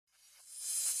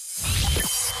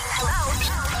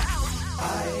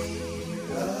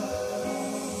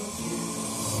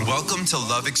Welcome to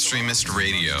Love Extremist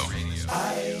Radio.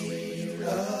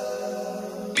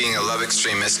 Being a love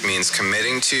extremist means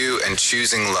committing to and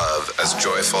choosing love as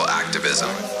joyful activism.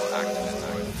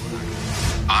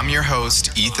 I'm your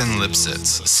host, Ethan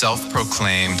Lipsitz,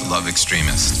 self-proclaimed love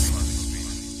extremist.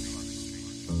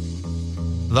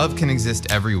 Love can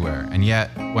exist everywhere, and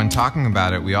yet, when talking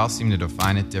about it, we all seem to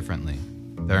define it differently.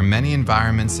 There are many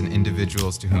environments and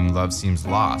individuals to whom love seems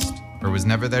lost, or was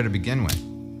never there to begin with.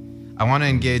 I want to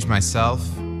engage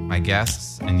myself, my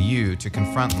guests, and you to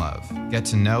confront love, get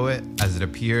to know it as it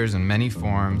appears in many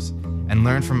forms, and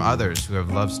learn from others who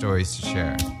have love stories to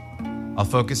share. I'll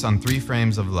focus on 3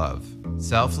 frames of love: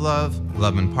 self-love,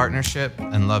 love in partnership,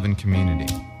 and love in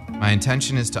community. My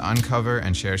intention is to uncover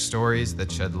and share stories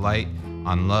that shed light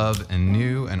on love in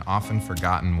new and often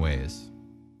forgotten ways.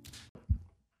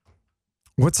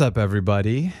 What's up,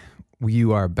 everybody?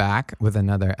 You are back with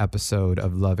another episode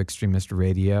of Love Extremist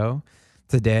Radio.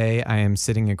 Today, I am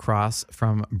sitting across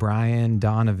from Brian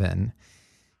Donovan.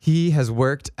 He has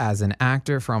worked as an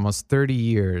actor for almost 30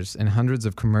 years in hundreds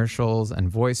of commercials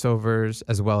and voiceovers,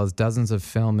 as well as dozens of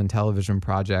film and television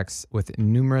projects with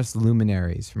numerous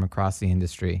luminaries from across the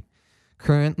industry.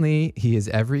 Currently, he is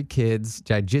every kid's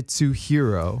jiu-jitsu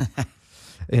hero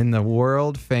in the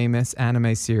world-famous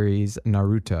anime series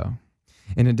Naruto.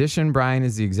 In addition, Brian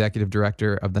is the executive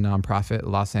director of the nonprofit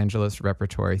Los Angeles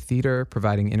Repertory Theater,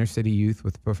 providing inner-city youth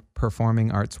with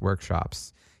performing arts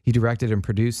workshops. He directed and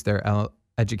produced their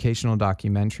educational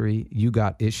documentary, You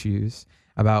Got Issues,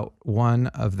 about one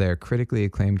of their critically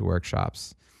acclaimed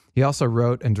workshops. He also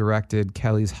wrote and directed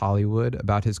Kelly's Hollywood,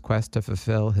 about his quest to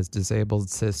fulfill his disabled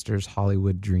sister's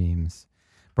Hollywood dreams.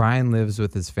 Brian lives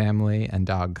with his family and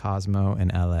dog Cosmo in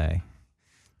LA.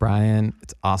 Brian,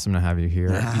 it's awesome to have you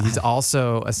here. He's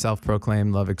also a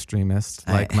self-proclaimed love extremist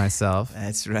like myself.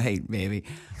 That's right, baby.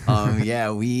 I'm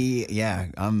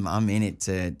in it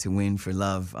to win for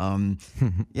love.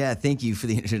 Thank you for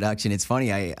the introduction. It's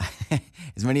funny,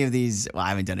 as many of these, well, I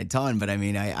haven't done a ton, but I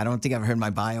mean, I don't think I've heard my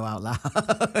bio out loud.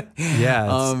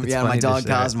 It's my dog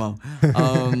Cosmo.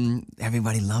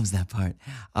 Everybody loves that part.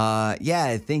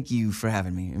 Thank you for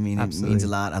having me. I mean, Absolutely. It means a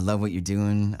lot. I love what you're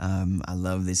doing. I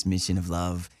love this mission of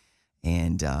love.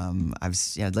 And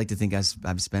I'd like to think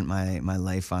I've spent my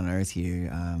life on earth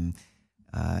here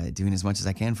doing as much as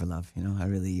I can for love. You know, I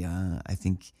really, I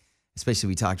think, especially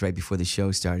we talked right before the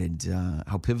show started,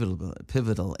 how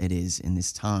pivotal it is in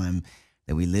this time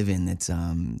that we live in. That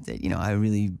I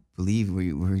really believe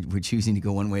we're choosing to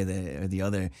go one way or the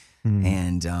other.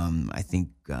 And I think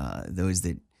those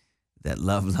that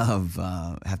love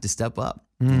have to step up.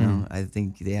 You know, I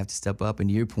think they have to step up. And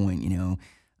to your point,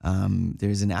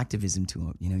 there's an activism to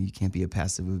it. You know, you can't be a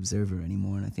passive observer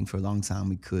anymore. And I think for a long time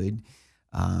we could.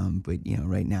 But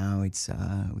right now it's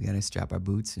we got to strap our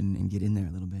boots and get in there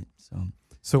a little bit.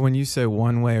 So when you say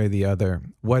one way or the other,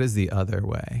 what is the other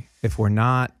way? If we're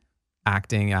not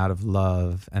acting out of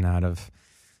love and out of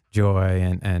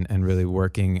joy and really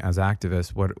working as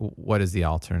activists, what is the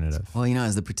alternative? Well,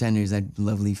 as the Pretenders, that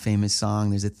lovely famous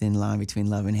song, there's a thin line between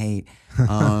love and hate.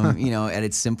 At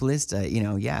its simplest,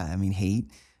 hate.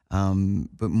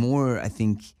 But more, I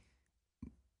think,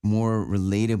 more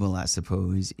relatable, I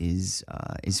suppose, is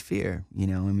fear.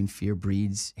 Fear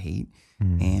breeds hate,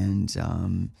 and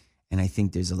I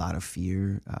think there's a lot of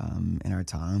fear in our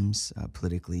times,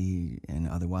 politically and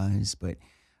otherwise. But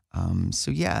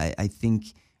I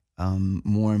think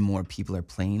more and more people are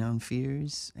playing on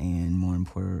fears, and more and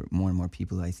more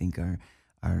people, I think, are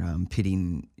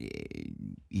pitting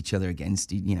each other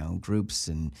against groups,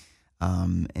 and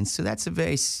so that's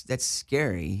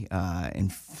scary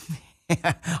and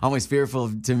almost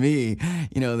fearful to me,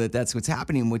 that's what's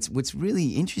happening. What's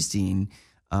really interesting,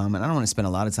 and I don't want to spend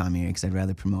a lot of time here because I'd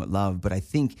rather promote love, but I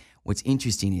think what's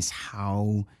interesting is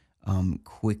how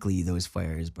quickly those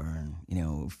fires burn,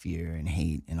 fear and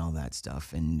hate and all that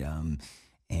stuff. And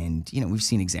we've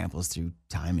seen examples through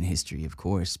time and history, of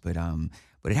course, but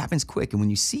it happens quick. And when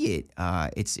you see it,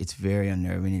 it's very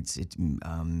unnerving. It's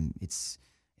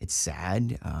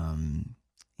sad.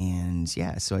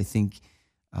 So I think,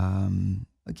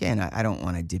 again, I don't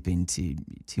want to dip into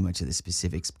too much of the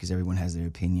specifics because everyone has their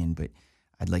opinion, but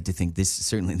I'd like to think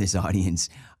this audience,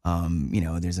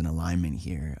 there's an alignment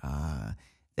here,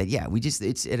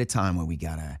 it's at a time where we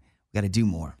gotta do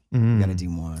more. We gotta do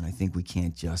more. And I think we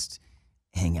can't just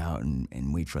hang out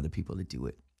and wait for other people to do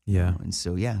it. Yeah. And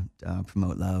so,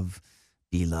 promote love,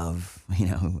 be love,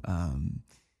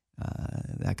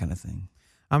 that kind of thing.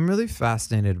 I'm really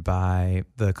fascinated by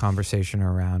the conversation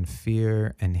around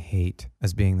fear and hate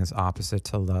as being this opposite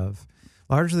to love,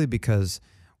 largely because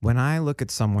when I look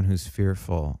at someone who's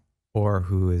fearful, or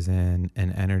who is in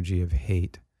an energy of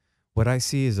hate, what I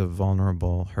see is a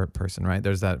vulnerable, hurt person, right?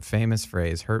 There's that famous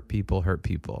phrase, hurt people hurt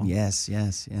people. Yes,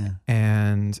 yeah.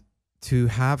 And to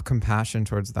have compassion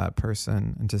towards that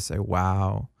person and to say,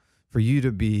 wow, for you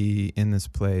to be in this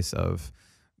place of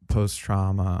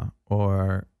post-trauma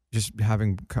or just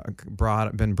having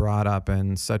been brought up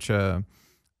in such a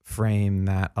frame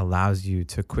that allows you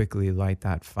to quickly light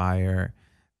that fire,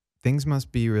 things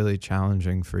must be really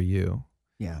challenging for you.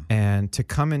 Yeah. And to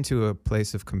come into a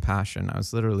place of compassion, I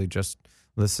was literally just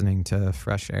listening to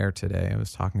Fresh Air today. I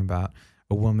was talking about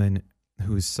a woman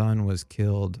whose son was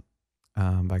killed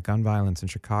by gun violence in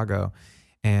Chicago,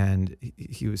 and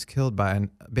he was killed by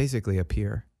basically a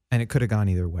peer. And it could have gone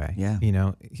either way. Yeah. You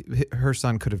know, her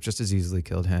son could have just as easily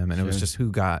killed him, and it was just who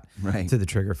got to the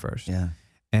trigger first. Yeah.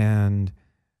 And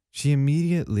she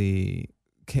immediately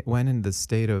went into the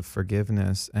state of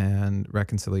forgiveness and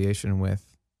reconciliation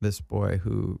with this boy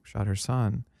who shot her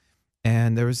son.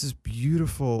 And there was this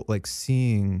beautiful, like,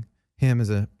 seeing him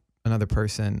as another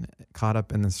person caught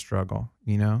up in the struggle,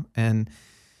 you know? And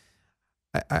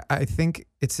I think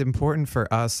it's important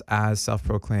for us as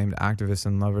self-proclaimed activists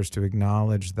and lovers to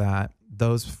acknowledge that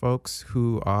those folks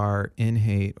who are in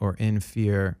hate or in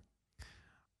fear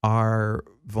are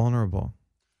vulnerable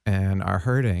and are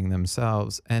hurting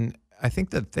themselves. And I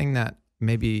think the thing that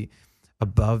maybe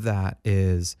above that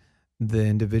is the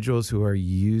individuals who are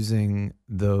using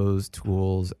those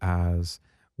tools as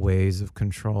ways of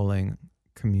controlling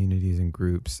communities and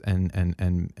groups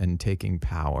and taking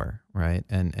power, right?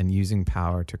 And using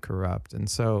power to corrupt. And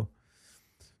so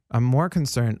I'm more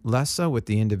concerned, less so with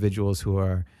the individuals who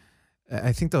are,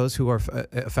 I think those who are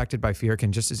affected by fear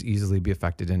can just as easily be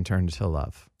affected and turned to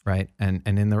love, right? And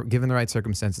given the right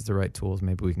circumstances, the right tools,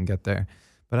 maybe we can get there.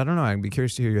 But I don't know, I'd be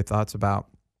curious to hear your thoughts about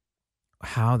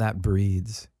how that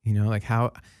breeds, you know, like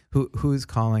who's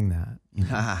calling that? You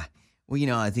know? Well, you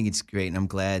know, I think it's great, and I'm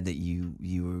glad that you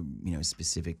were, you know,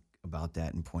 specific about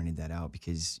that and pointed that out,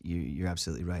 because you're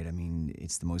absolutely right. I mean,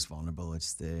 it's the most vulnerable.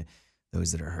 It's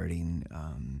those that are hurting,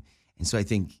 and so I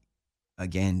think,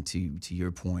 again, to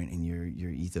your point and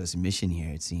your ethos and mission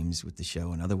here, it seems with the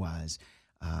show and otherwise,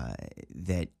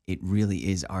 that it really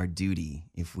is our duty,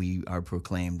 if we are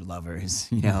proclaimed lovers,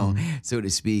 you know, so to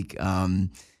speak,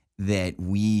 that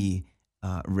we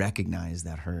recognize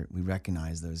that hurt. We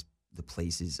recognize the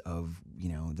places of, you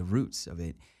know, the roots of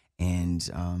it,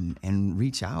 and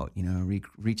reach out, you know,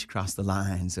 reach across the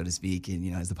line, so to speak, and,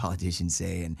 you know, as the politicians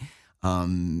say, and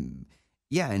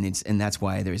yeah, and that's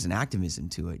why there's an activism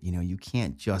to it. You know, you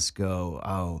can't just go,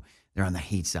 oh, they're on the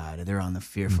hate side, or they're on the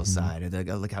fearful side, or they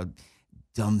go, look how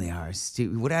dumb they are,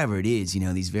 whatever it is, you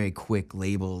know, these very quick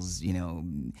labels, you know,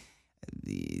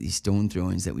 these stone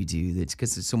throwings that we do, that's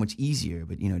because it's so much easier.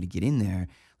 But, you know, to get in there,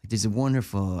 like, there's a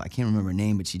wonderful, I can't remember her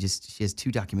name, but she has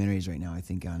 2 documentaries right now, I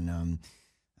think, on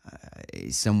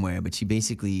somewhere. But she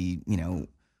basically, you know,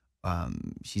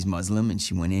 she's Muslim, and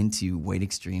she went into white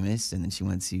extremists, and then she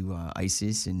went to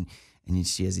ISIS, and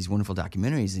she has these wonderful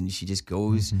documentaries, and she just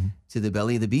goes to the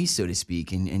belly of the beast, so to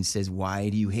speak, and says, why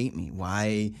do you hate me?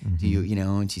 Why do you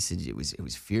know? And she said it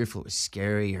was fearful, it was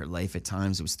scary. Her life at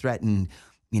times was threatened.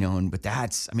 You know, but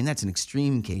that's an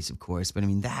extreme case, of course, but I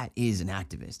mean, that is an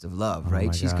activist of love,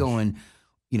 right? She's going,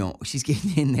 you know, she's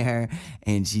getting in there,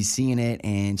 and she's seeing it,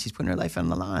 and she's putting her life on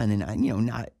the line. And, you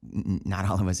know, not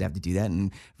all of us have to do that,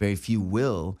 and very few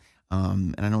will.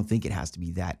 And I don't think it has to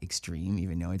be that extreme,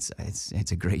 even though it's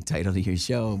a great title to your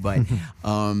show. But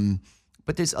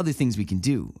but there's other things we can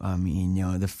do. I mean, you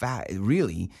know, the fact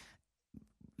really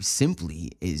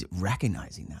simply is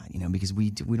recognizing that, you know, because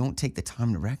we don't take the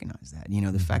time to recognize that, you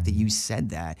know, the fact that you said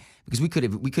that, because we could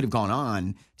have gone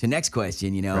on to next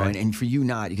question, you know, right. and for you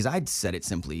not, because I'd said it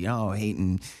simply, you know, hate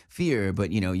and fear,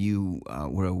 but, you know, you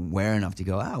were aware enough to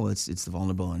go, well, it's the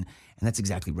vulnerable, and that's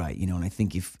exactly right, you know. And I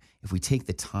think if we take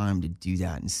the time to do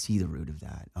that and see the root of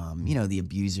that, you know, the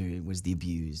abuser was the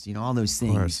abused, you know, all those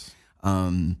things,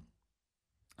 and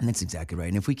that's exactly right.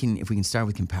 And if we can start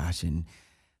with compassion,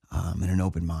 and an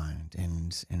open mind,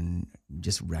 and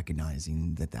just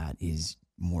recognizing that is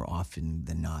more often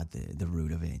than not the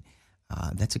root of it.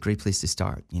 That's a great place to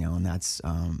start, you know, and that's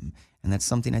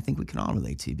something I think we can all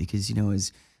relate to, because, you know,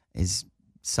 as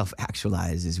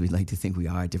self-actualized as we'd like to think we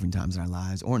are at different times in our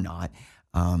lives, or not,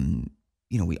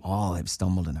 you know, we all have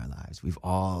stumbled in our lives. We've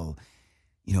all,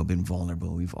 you know, been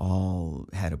vulnerable. We've all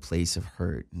had a place of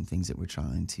hurt and things that we're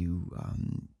trying to,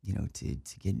 you know, to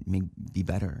be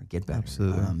better, get better.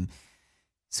 Absolutely.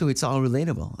 So it's all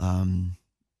relatable,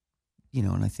 you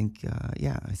know, and I think,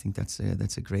 I think that's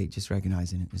a great, just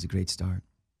recognizing it is a great start.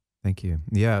 Thank you.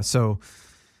 Yeah. So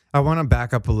I want to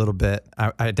back up a little bit.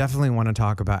 I definitely want to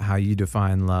talk about how you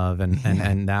define love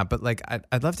and that. But like,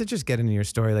 I'd love to just get into your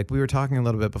story. Like we were talking a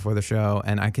little bit before the show,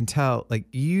 and I can tell like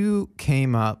you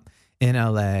came up in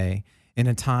LA in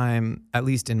a time, at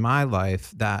least in my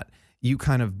life, that you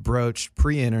kind of broached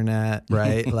pre-internet,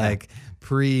 right? Like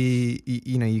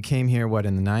you came here, what,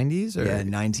 in the 90s? Or? Yeah,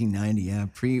 1990, yeah.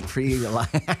 Pre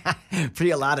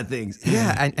a lot of things.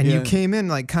 Yeah, and you came in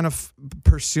like kind of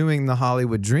pursuing the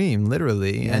Hollywood dream,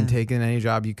 literally, and taking any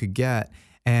job you could get.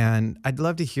 And I'd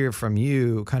love to hear from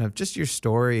you kind of just your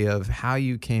story of how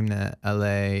you came to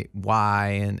LA,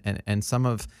 why, and some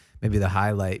of maybe the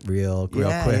highlight real quick.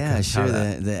 Yeah, sure.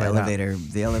 The elevator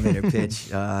pitch.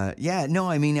 No,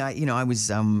 I mean, I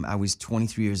was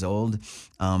 23 years old.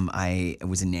 I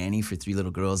was a nanny for 3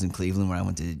 little girls in Cleveland where I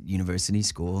went to university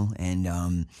school,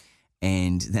 and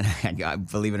then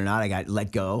believe it or not, I got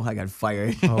let go. I got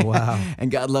fired. Oh, wow. And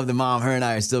God love the mom. Her and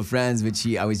I are still friends, but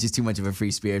I was just too much of a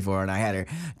free spirit for her. And I had her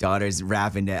daughters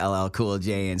rapping to LL Cool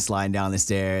J and sliding down the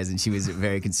stairs. And she was a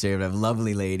very conservative,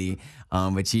 lovely lady.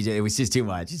 But it was just too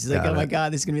much. She's like, oh my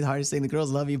God, this is going to be the hardest thing. The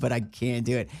girls love you, but I can't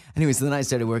do it. Anyway, so then I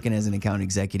started working as an account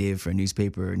executive for a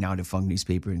newspaper, now defunct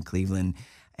newspaper in Cleveland.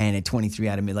 And at 23,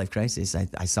 I had a midlife crisis.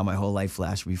 I saw my whole life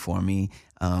flash before me.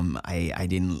 I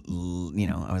didn't,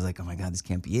 I was like, oh my God, this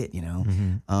can't be it,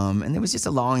 And there was just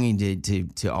a longing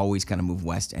to always kind of move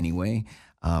west anyway.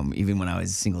 Even when I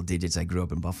was single digits, I grew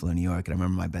up in Buffalo, New York. And I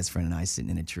remember my best friend and I sitting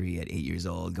in a tree at 8 years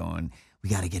old going, we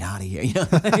got to get out of here.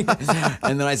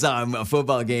 And then I saw a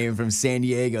football game from San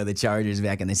Diego, the Chargers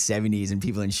back in the 70s, and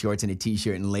people in shorts and a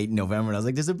T-shirt in late November. And I was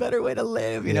like, there's a better way to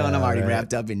live, and I'm already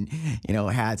wrapped up in,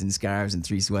 hats and scarves and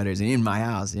 3 sweaters and in my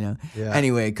house, Yeah.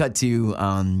 Anyway, cut to,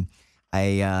 I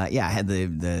had the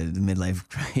midlife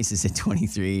crisis at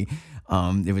 23.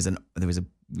 There was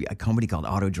a company called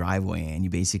Auto Driveway, and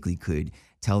you basically could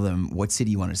tell them what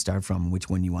city you want to start from, which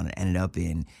one you want to end up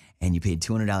in, and you paid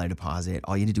 $200 deposit.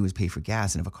 All you had to do was pay for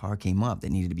gas, and if a car came up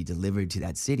that needed to be delivered to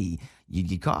that city, you'd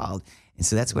get called. And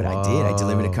so that's what I did. I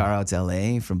delivered a car out to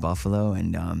LA from Buffalo,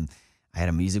 and I had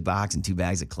a music box and 2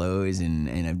 bags of clothes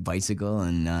and a bicycle,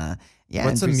 and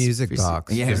What's a music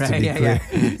box? Yeah, right.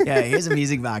 Yeah. Here's a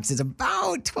music box. It's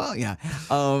about 12. Yeah. Is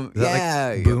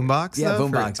that like boombox? Yeah,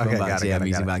 boombox. Boombox. Yeah,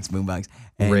 music box, boombox.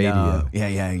 And, radio.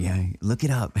 Yeah. Look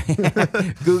it up.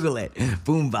 Google it.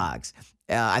 Boombox.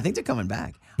 I think they're coming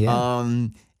back.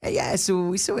 Yeah.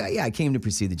 So I came to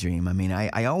pursue the dream. I mean,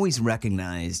 I always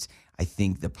recognized, I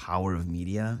think, the power of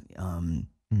media. And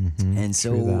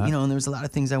so, and there was a lot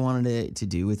of things I wanted to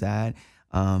do with that.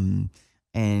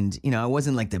 And, I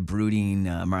wasn't like the brooding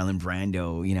Marlon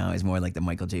Brando, I was more like the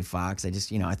Michael J. Fox. I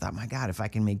just, I thought, my God, if I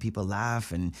can make people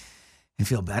laugh and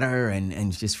feel better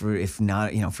and just for, if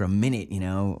not, for a minute,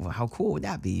 how cool would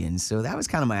that be? And so that was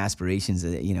kind of my aspirations,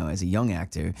 as a young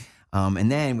actor.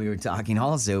 And then we were talking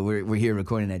also, we're here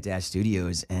recording at Dash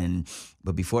Studios.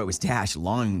 But before it was Dash,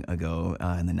 long ago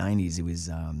in the 90s, it was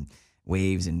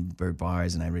Waves and Burt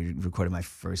Bars, and I recorded my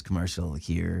first commercial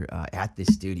here at this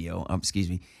studio.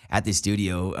 At this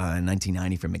studio in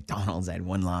 1990 for McDonald's. I had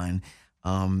one line,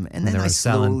 and then they were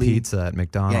selling pizza at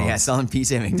McDonald's. Yeah, selling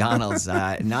pizza at McDonald's.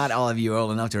 Not all of you are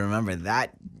old enough to remember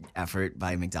that effort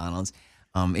by McDonald's.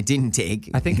 It didn't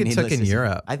take. I think it took in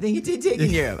Europe. I think it did take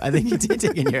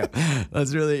in Europe.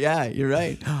 That's really, you're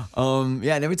right.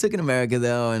 I never took in America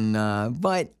though, and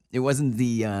but it wasn't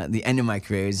the end of my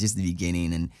career. It was just the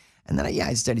beginning, and then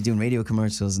I started doing radio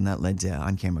commercials, and that led to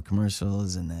on-camera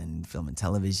commercials, and then film and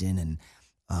television, and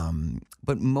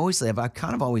but mostly I've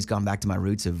kind of always gone back to my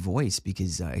roots of voice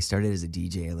because I started as a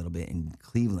DJ a little bit in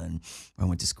Cleveland where I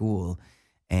went to school,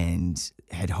 and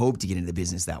had hoped to get into the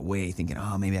business that way, thinking,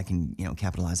 oh, maybe I can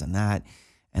capitalize on that,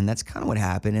 and that's kind of what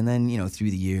happened. And then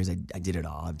through the years I did it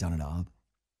all. I've done it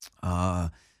all.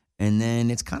 And then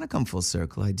it's kind of come full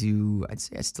circle. I'd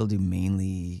say I still do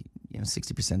mainly,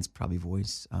 60% is probably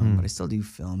voice, but I still do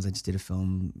films. I just did a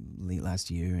film late last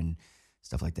year and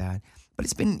stuff like that. But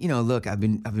it's been, look, I've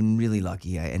been really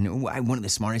lucky. One of the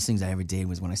smartest things I ever did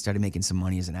was when I started making some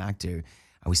money as an actor,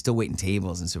 I was still waiting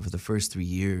tables. And so for the first 3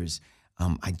 years,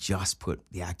 I just put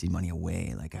the acting money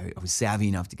away. Like I was savvy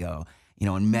enough to go,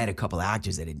 and met a couple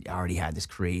actors that had already had this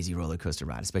crazy roller coaster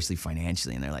ride, especially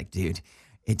financially. And they're like, dude,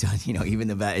 it does, even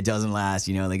it doesn't last,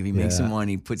 like if you make some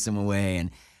money, put some away.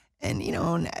 And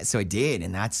so I did,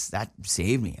 and that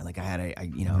saved me. Like I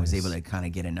was able to kind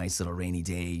of get a nice little rainy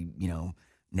day,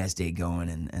 nest egg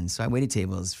going. And so I waited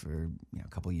tables for, a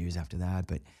couple of years after that,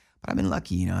 but I've been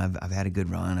lucky, I've had a good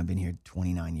run. I've been here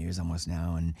 29 years almost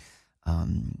now. And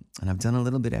I've done a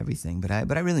little bit of everything, but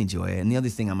I really enjoy it. And the other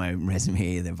thing on my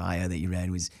resume, the bio that you read,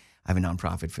 was I have a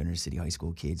nonprofit for inner city high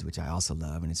school kids, which I also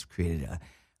love, and it's created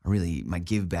my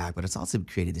give back, but it's also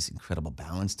created this incredible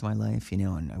balance to my life,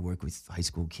 and I work with high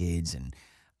school kids and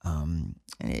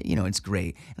it's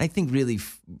great. And I think really,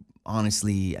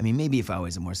 honestly, I mean, maybe if I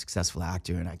was a more successful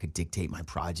actor and I could dictate my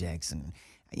projects and,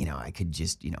 I could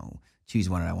just, choose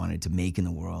what I wanted to make in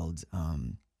the world,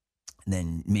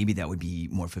 then maybe that would be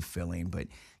more fulfilling. But,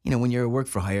 when you're a work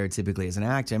for hire, typically as an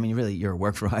actor, I mean, really, you're a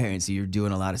work for hire. And so you're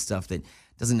doing a lot of stuff that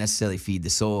doesn't necessarily feed the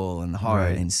soul and the heart.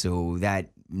 Right. And so that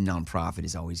nonprofit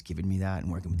has always given me that,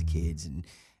 and working with the kids.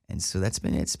 And so it's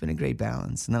been a great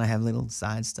balance. And then I have little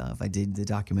side stuff. I did the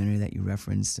documentary that you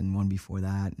referenced and one before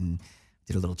that, and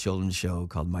did a little children's show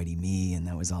called Mighty Me. And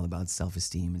that was all about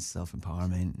self-esteem and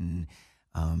self-empowerment.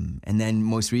 And then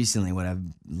most recently, what I've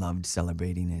loved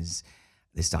celebrating is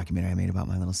this documentary I made about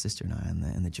my little sister and I,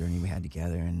 and the journey we had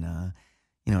together. And,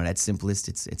 at its simplest,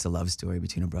 it's a love story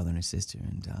between a brother and a sister.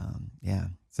 And yeah.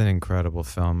 It's an incredible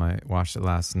film. I watched it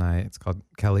last night. It's called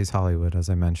Kelly's Hollywood, as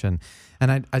I mentioned.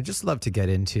 And I'd just love to get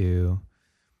into,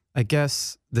 I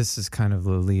guess this is kind of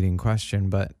the leading question,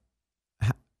 but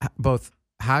both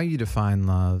how you define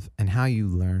love and how you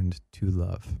learned to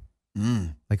love.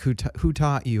 Like who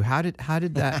taught you? How did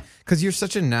that? Because you're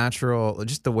such a natural,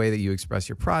 just the way that you express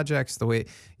your projects, the way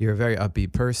you're a very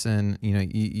upbeat person.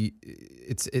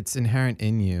 It's inherent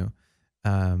in you.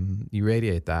 You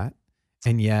radiate that,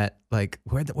 and yet, like,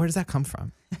 where does that come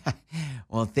from?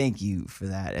 Well, thank you for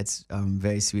that. It's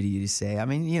very sweet of you to say. I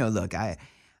mean, look, I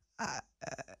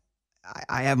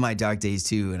have my dark days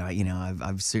too, and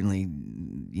I've certainly,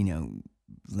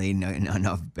 laid in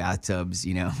enough bathtubs,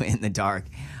 in the dark,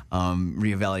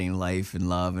 reevaluating life and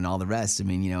love and all the rest. I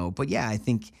mean, but yeah, I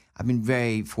think I've been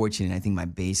very fortunate. I think my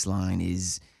baseline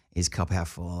is cup half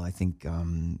full. I think,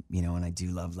 and I do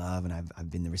love love, and I've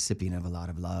been the recipient of a lot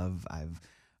of love. I've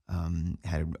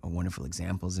had wonderful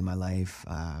examples in my life.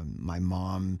 My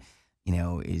mom,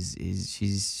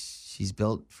 she's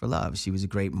built for love. She was a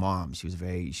great mom. She was a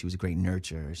great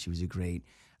nurturer. She was a great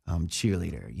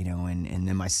cheerleader, and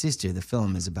then my sister. The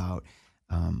film is about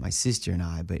my sister and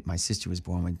I, but my sister was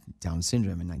born with Down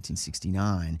syndrome in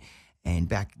 1969, and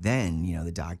back then,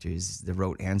 the doctors, the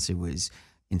rote answer was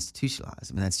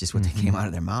institutionalized. I mean, that's just what they came out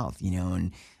of their mouth,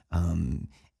 and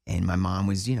my mom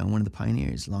was, one of the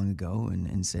pioneers long ago,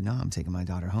 and said, no, I'm taking my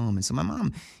daughter home. And so my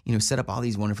mom, set up all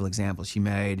these wonderful examples. She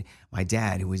married my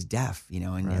dad, who was deaf,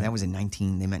 and Right. that was they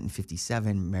met in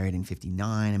 57, married in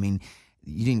 59. I mean,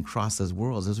 you didn't cross those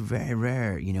worlds. Those were very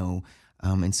rare, and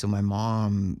so my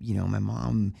mom,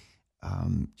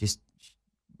 just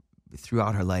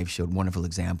throughout her life showed wonderful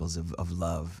examples of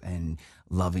love and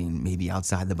loving maybe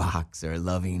outside the box, or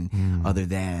loving other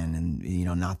than, and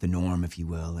not the norm, if you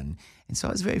will. And so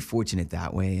I was very fortunate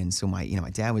that way. And so my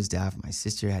dad was deaf, my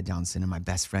sister had Down syndrome, my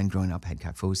best friend growing up had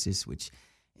kyphosis, which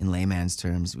in layman's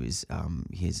terms was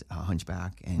his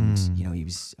hunchback, and he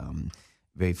was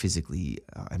very physically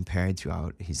impaired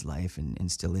throughout his life, and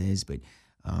still is, but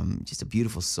just a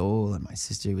beautiful soul. And my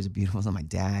sister was a beautiful soul, my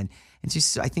dad. And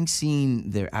just, I think,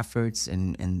 seeing their efforts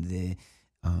and the,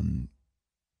 I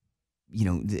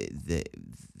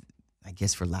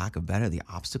guess for lack of better, the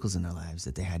obstacles in their lives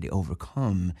that they had to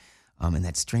overcome, and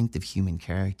that strength of human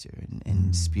character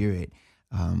and spirit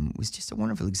was just a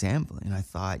wonderful example. And I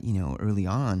thought, early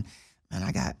on, man,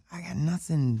 I got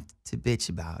nothing to bitch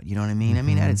about. You know what I mean? I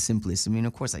mean, at its simplest. I mean,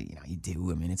 of course, you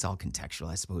do. I mean, it's all contextual,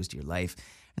 I suppose, to your life.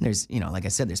 And there's, like I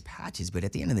said, there's patches. But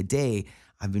at the end of the day,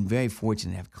 I've been very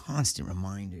fortunate to have constant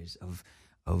reminders of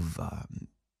that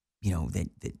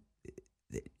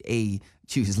A,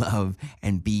 choose love,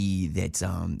 and B, that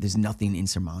there's nothing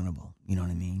insurmountable. You know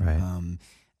what I mean? Right.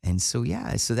 And so,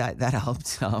 yeah, so that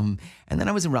helped. And then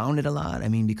I was around it a lot. I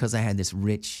mean, because I had this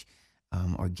rich,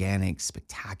 organic,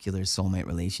 spectacular soulmate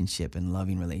relationship and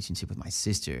loving relationship with my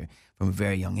sister from a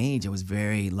very young age. I was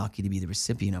very lucky to be the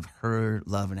recipient of her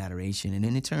love and adoration, and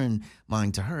in turn,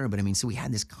 mine to her. But I mean, so we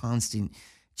had this constant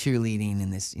cheerleading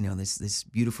and this, this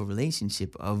beautiful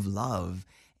relationship of love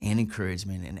and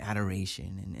encouragement and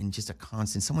adoration and just a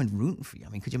constant, someone rooting for you. I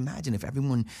mean, could you imagine if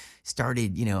everyone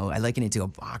started, I liken it to a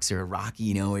boxer, a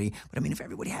Rocky, but I mean, if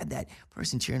everybody had that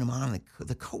person cheering them on,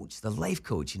 the coach, the life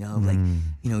coach,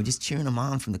 just cheering them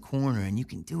on from the corner, and you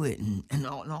can do it, and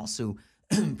also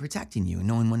protecting you and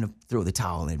knowing when to throw the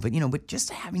towel in. But just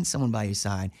having someone by your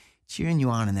side, cheering you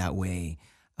on in that way,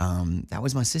 that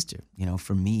was my sister,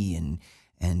 for me.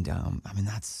 And I mean,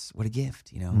 that's what a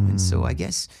gift, And so I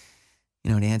guess,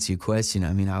 to answer your question,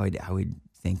 I mean, I would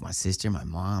thank my sister, my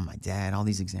mom, my dad, all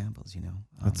these examples, you know.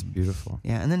 That's beautiful.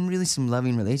 Yeah, and then really some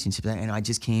loving relationships. And I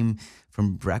just came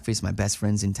from breakfast, my best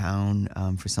friend's in town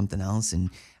for something else, and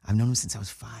I've known him since I was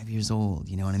 5 years old,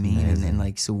 you know what I mean? And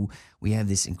like, so we have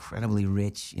this incredibly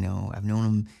rich, you know, I've known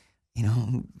him, you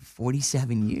know,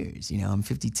 47 years, you know, I'm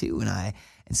 52, and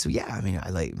so, yeah, I mean, I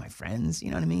like my friends, you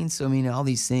know what I mean? So, I mean, all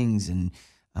these things, and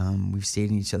we've stayed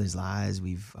in each other's lives.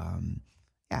 We've,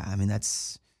 yeah, I mean,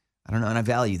 that's, I don't know, and I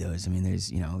value those. I mean,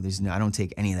 I don't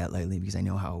take any of that lightly, because I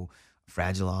know how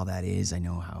fragile all that is. I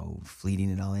know how fleeting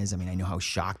it all is. I mean, I know how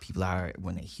shocked people are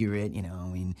when they hear it, you know. I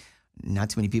mean, not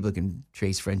too many people can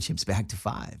trace friendships back to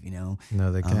 5, you know.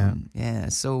 No, they can't. Yeah,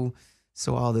 so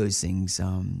all those things,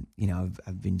 you know,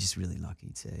 I've been just really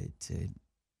lucky to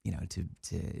you know, to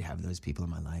have those people in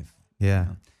my life. Yeah. You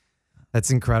know? That's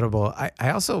incredible.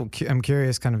 I also, I'm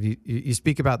curious, kind of, you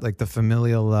speak about like the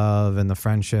familial love and the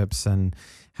friendships and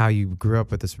how you grew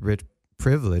up with this rich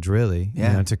privilege, really, you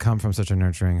know, to come from such a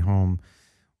nurturing home.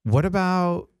 What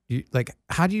about you? Like,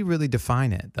 how do you really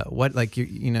define it though? What, like,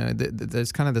 you know,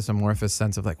 there's kind of this amorphous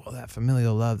sense of like, well, that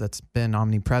familial love that's been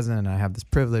omnipresent and I have this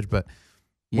privilege, but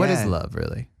what is love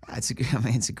really?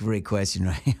 It's a great question,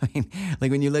 right? I mean,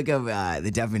 like when you look up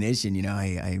the definition, you know,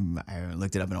 I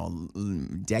looked it up in all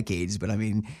decades, but I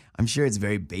mean, I'm sure it's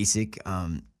very basic,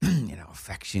 you know,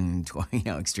 affection, you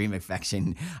know, extreme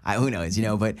affection. Who knows, you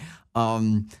know, but,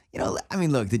 you know, I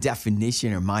mean, look, the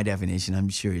definition, or my definition, I'm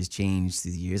sure has changed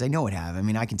through the years. I know it have. I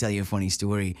mean, I can tell you a funny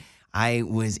story. I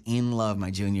was in love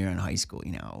my junior year in high school,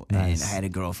 you know, and I had a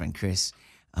girlfriend, Chris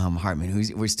Hartman,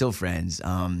 we're still friends.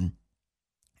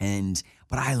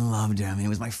 But I loved her. I mean, it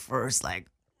was my first, like,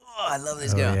 oh, I love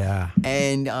this girl. Yeah.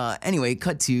 And anyway,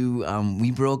 cut to,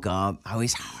 we broke up. I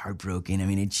was heartbroken. I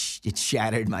mean, it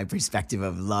shattered my perspective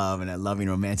of love and a loving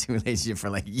romantic relationship for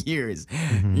like years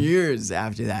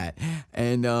after that.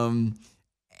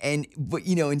 But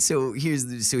you know, and so here's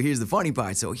the funny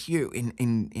part. So here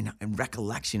in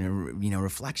recollection, or you know,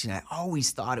 reflection, I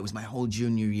always thought it was my whole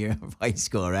junior year of high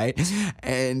school, right?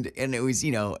 And it was,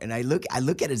 you know, and I look at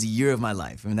it as a year of my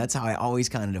life. I mean, that's how I always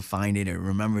kind of defined it or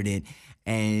remembered it.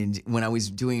 And when I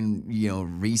was doing, you know,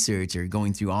 research or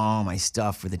going through all my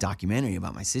stuff for the documentary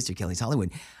about my sister, Kelly's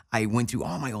Hollywood, I went through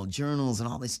all my old journals and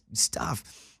all this stuff.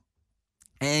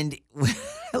 And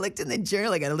I looked in the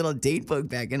journal. I got a little date book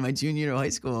back in my junior year of high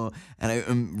school, and I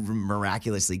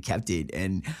miraculously kept it.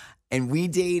 And we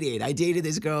dated. I dated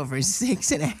this girl for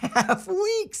 6.5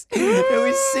 weeks. It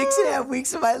was 6.5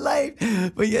 weeks of my life.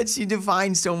 But yet she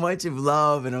defined so much of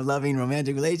love and a loving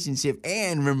romantic relationship,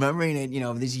 and remembering it, you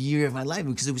know, this year of my life,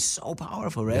 because it was so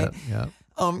powerful, right? Yeah.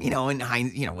 You know,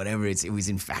 you know, whatever, it was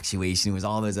infatuation. It was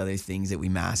all those other things that we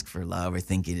mask for love or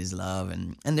think it is love.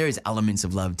 And there is elements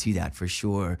of love to that for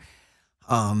sure.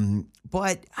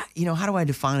 But, you know, how do I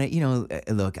define it? You know,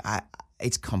 look,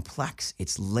 it's complex.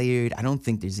 It's layered. I don't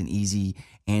think there's an easy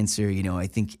answer. You know, I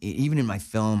think even in my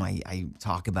film, I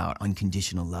talk about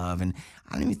unconditional love. And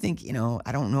I don't even think, you know,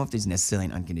 I don't know if there's necessarily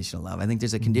an unconditional love. I think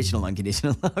there's a conditional,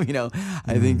 unconditional love, you know.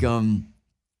 I think,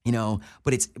 you know,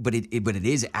 but it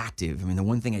is active. I mean, the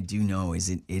one thing I do know is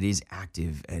it is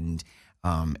active, and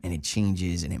it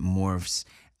changes and it morphs,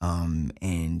 and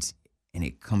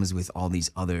it comes with all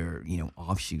these other, you know,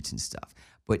 offshoots and stuff.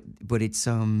 But it's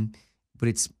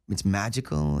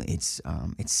magical. It's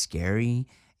scary.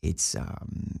 It's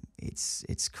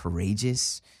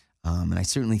courageous. And I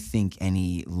certainly think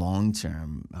any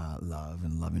long-term love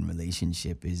and loving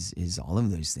relationship is all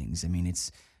of those things. I mean,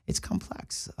 it's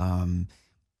complex.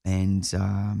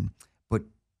 But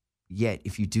yet,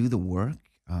 if you do the work,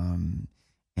 and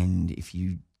if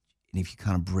you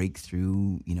kind of break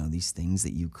through, you know, these things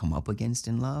that you come up against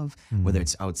in love, whether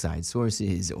it's outside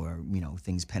sources or, you know,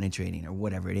 things penetrating or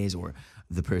whatever it is, or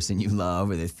the person you love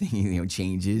or the thing, you know,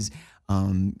 changes,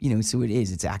 you know, so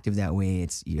it's active that way.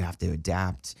 You have to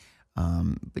adapt.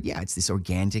 But yeah, it's this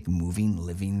organic, moving,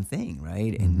 living thing,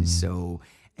 right? And so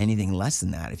anything less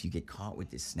than that, if you get caught with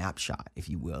this snapshot, if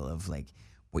you will, of like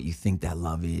what you think that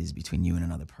love is between you and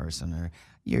another person, or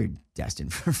you're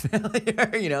destined for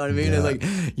failure, you know what I mean? Yeah. Like,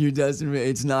 you're destined,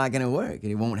 it's not going to work.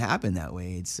 It won't happen that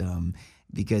way. It's,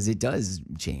 because it does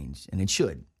change, and it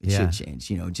should. It should change.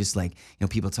 You know, just like, you know,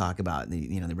 people talk about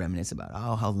the reminisce about,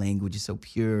 oh, how language is so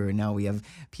pure, and now we have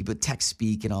people text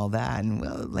speak and all that, and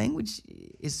well, language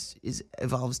is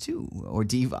evolves too, or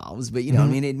devolves, but you know, I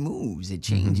mean, it moves, it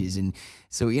changes, and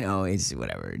so, you know, it's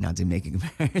whatever. Not to make a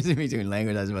comparison between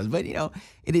language, I suppose, but you know,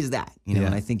 it is that, you know,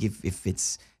 and I think if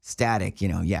it's static, you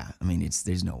know, yeah, I mean,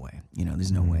 there's no way, you know,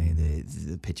 there's no way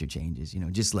the picture changes, you know,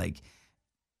 just like.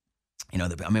 You know,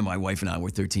 I mean, my wife and I, we're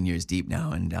 13 years deep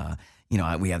now, and,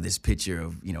 we have this picture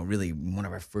of, really one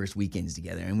of our first weekends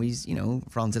together. And we,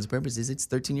 for all intents and purposes, it's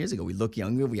 13 years ago. We look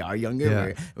younger. We are younger. Yeah.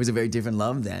 It was a very different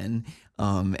love then.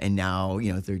 And now,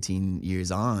 13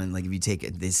 years on, like if you take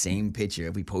this same picture,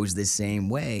 if we pose this same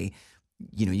way,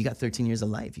 you got 13 years of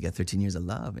life. You got 13 years of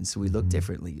love. And so we look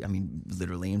differently. I mean,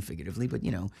 literally and figuratively, but,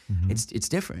 it's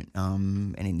different.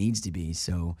 And it needs to be.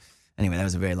 So anyway, that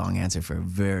was a very long answer for a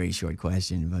very short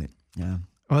question. But yeah.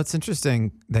 Well, it's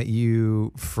interesting that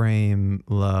you frame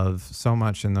love so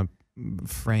much in the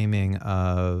framing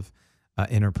of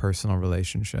interpersonal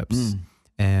relationships.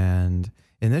 And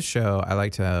in this show, I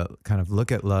like to kind of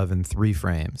look at love in 3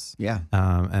 frames. Yeah.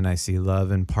 And I see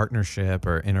love in partnership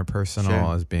or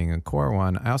interpersonal as being a core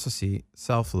one. I also see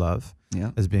self-love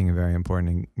as being a very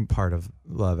important part of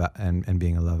love and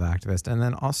being a love activist. And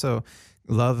then also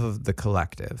love of the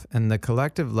collective. And the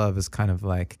collective love is kind of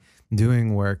like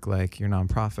doing work like your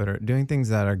nonprofit or doing things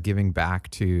that are giving back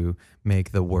to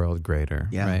make the world greater.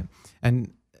 Yeah. Right.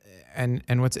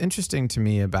 And what's interesting to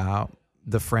me about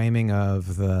the framing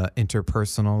of the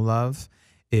interpersonal love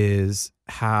is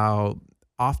how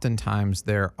oftentimes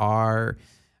there are,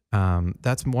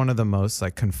 that's one of the most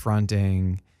like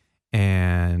confronting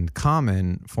and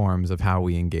common forms of how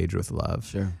we engage with love.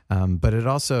 Sure. But it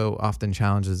also often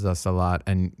challenges us a lot.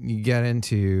 And you get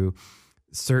into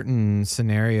certain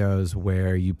scenarios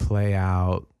where you play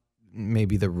out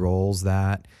maybe the roles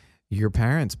that your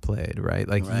parents played, right?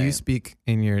 Like you speak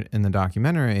in the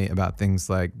documentary about things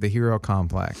like the hero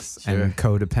complex and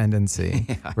codependency,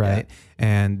 right? Yeah.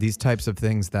 And these types of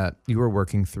things that you were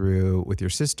working through with your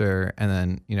sister, and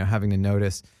then, having to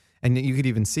notice, and you could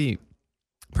even see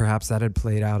perhaps that had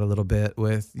played out a little bit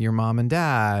with your mom and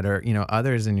dad or,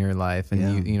 others in your life.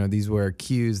 And these were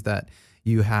cues that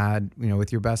you had,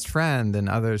 with your best friend and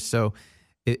others. So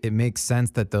it makes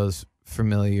sense that those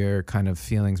familiar kind of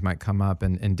feelings might come up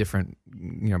in different,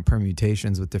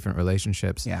 permutations with different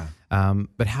relationships. Yeah.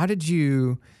 But how did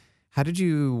you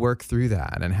work through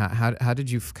that? And how did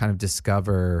you kind of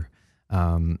discover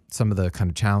some of the kind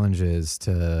of challenges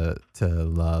to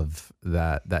love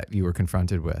that you were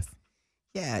confronted with?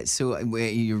 Yeah, so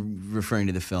you're referring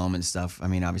to the film and stuff. I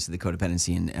mean, obviously the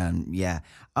codependency and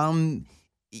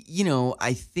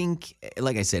I think,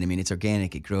 like I said, I mean, it's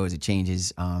organic, it grows, it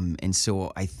changes. And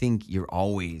so I think you're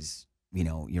always,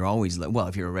 well,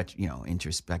 if you're a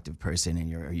introspective person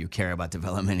and you care about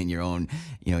development and your own,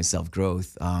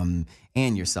 self-growth, and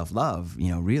your self-love,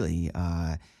 really,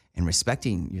 and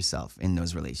respecting yourself in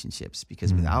those relationships,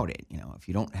 because without it, if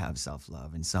you don't have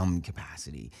self-love in some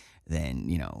capacity, then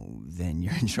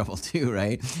you're in trouble too,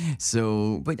 right?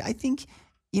 So, but I think,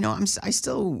 I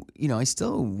still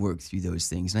work through those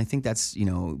things. And I think that's,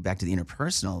 back to the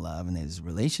interpersonal love and there's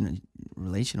relational,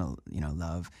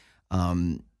 love.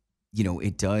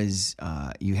 It does,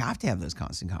 you have to have those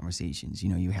constant conversations.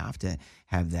 You have to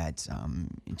have that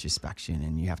introspection,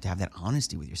 and you have to have that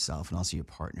honesty with yourself and also your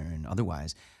partner and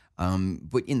otherwise.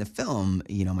 But in the film,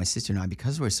 my sister and I,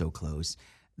 because we're so close,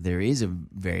 there is a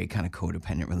very kind of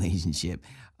codependent relationship.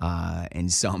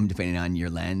 And some, depending on your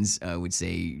lens, would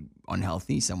say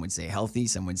unhealthy. Some would say healthy.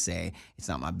 Some would say it's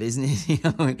not my business.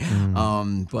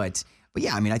 But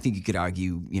yeah, I mean, I think you could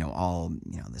argue, all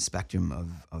the spectrum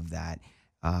of that.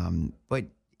 But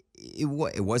it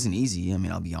wasn't easy. I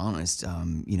mean, I'll be honest.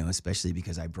 Especially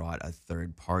because I brought a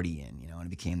third party in. And it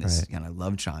became this kind of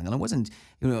love triangle. And it wasn't.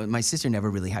 My sister never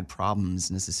really had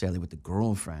problems necessarily with the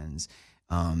girlfriends.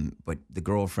 But the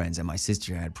girlfriends and my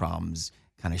sister had problems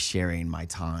kind of sharing my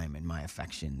time and my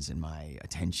affections and my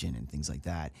attention and things like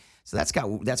that. So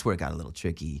that's where it got a little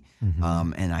tricky.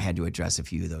 And I had to address a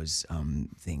few of those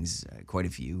things, quite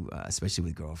a few, especially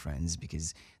with girlfriends,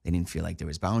 because they didn't feel like there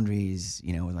was boundaries,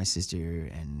 with my sister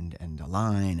and a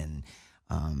line.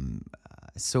 And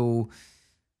so,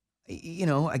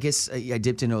 I guess I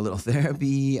dipped into a little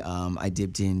therapy. I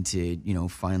dipped into,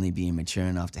 finally being mature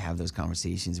enough to have those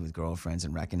conversations with girlfriends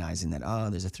and recognizing that,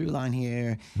 there's a through line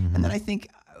here. And then I think,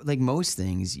 like most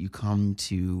things, you come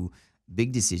to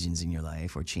big decisions in your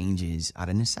life or changes out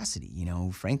of necessity,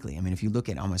 frankly. I mean, if you look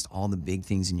at almost all the big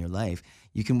things in your life,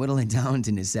 you can whittle it down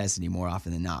to necessity more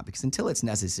often than not, because until it's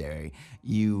necessary,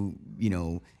 you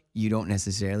don't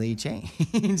necessarily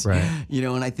change. Right.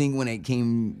 And I think when it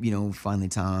came, finally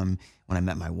time, when I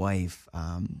met my wife,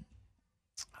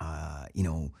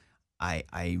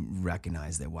 I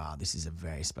recognized that, wow, this is a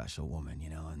very special woman,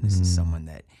 and this is someone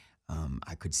that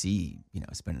I could see,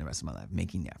 spending the rest of my life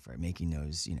making the effort, making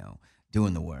those,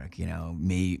 doing the work,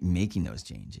 making those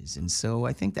changes. And so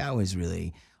I think that was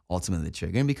really ultimately the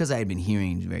trigger. And because I had been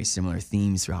hearing very similar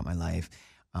themes throughout my life,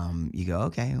 you go,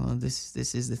 okay, well, this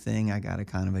is the thing I got to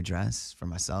kind of address for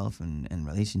myself and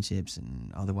relationships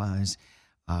and otherwise.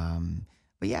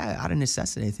 But yeah, out of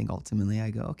necessity, I think ultimately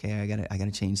I go, okay, I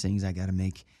gotta change things. I gotta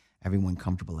make everyone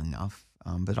comfortable enough.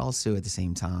 But also at the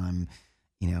same time,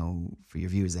 for your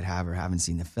viewers that have or haven't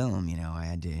seen the film,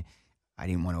 I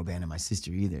didn't want to abandon my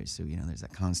sister either. So, there's a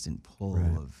constant pull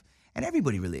of, and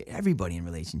everybody in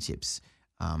relationships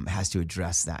has to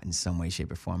address that in some way,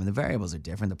 shape, or form. And the variables are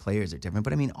different, the players are different.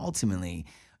 But I mean, ultimately,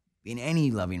 in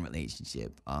any loving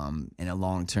relationship, in a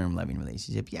long-term loving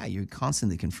relationship, yeah, you're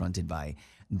constantly confronted by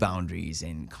boundaries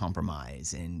and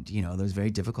compromise and, those very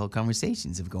difficult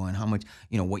conversations of going how much,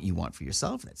 what you want for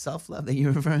yourself, that self-love that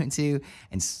you're referring to,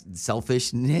 and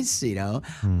selfishness,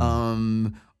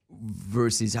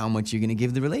 versus how much you're going to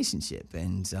give the relationship.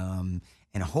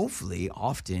 And hopefully,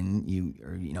 often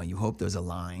you hope those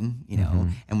align,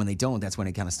 and when they don't, that's when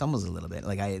it kind of stumbles a little bit.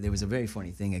 Like there was a very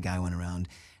funny thing. A guy went around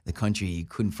the country, he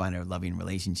couldn't find a loving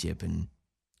relationship, and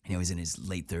he was in his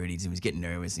late 30s and was getting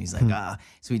nervous. And he's like,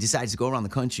 so he decides to go around the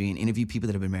country and interview people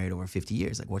that have been married over 50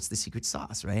 years. Like, what's the secret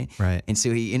sauce, right? Right. And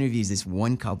so he interviews this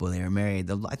one couple. They were married,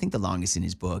 I think the longest in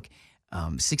his book,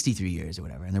 63 years or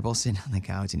whatever, and they're both sitting on the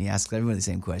couch, and he asks everyone the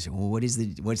same question. Well, what's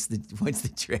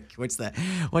the trick? What's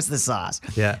the sauce?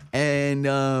 Yeah. And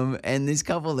this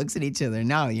couple looks at each other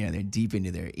now. They're deep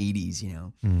into their 80s.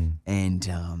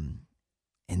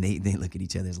 And they look at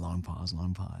each other. There's long pause,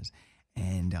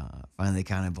 and finally they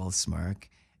kind of both smirk,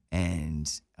 and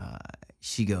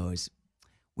she goes,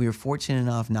 "We were fortunate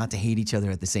enough not to hate each other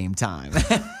at the same time."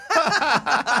 Right?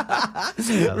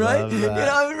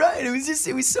 Right.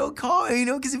 It was so calm,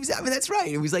 because that's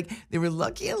right. It was like they were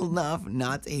lucky enough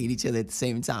not to hate each other at the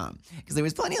same time, because there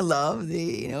was plenty of love,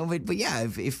 but yeah,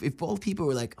 if both people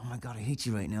were like, oh my God, I hate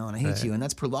you right now, and I hate you, and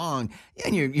that's prolonged, yeah,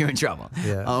 and you're in trouble.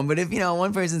 Yeah. But if,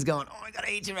 one person's going, oh my God, I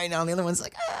hate you right now, and the other one's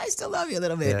like, I still love you a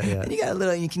little bit. Yeah.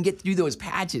 And you can get through those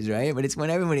patches, right? But it's when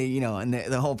everybody, and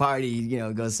the whole party,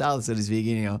 goes south, so to speak,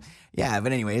 yeah,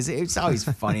 but anyways, it's always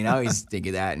funny, and I always think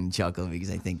of that and chuckle,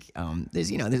 because I think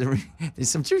there's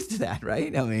some truth to that,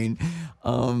 right? I mean,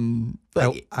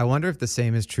 but I wonder if the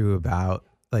same is true about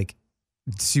like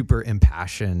super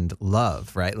impassioned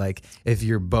love, right? Like if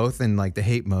you're both in like the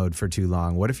hate mode for too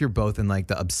long, what if you're both in like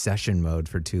the obsession mode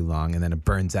for too long and then it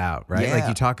burns out, right? Yeah. Like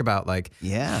you talk about like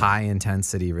high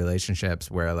intensity relationships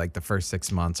where like the first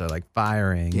 6 months are like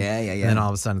firing. Yeah. And then all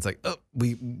of a sudden it's like, oh,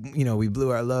 we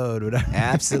blew our load, whatever.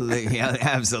 Absolutely. Yeah,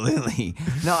 absolutely.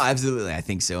 No, absolutely. I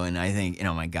think so. And I think,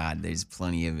 my God, there's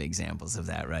plenty of examples of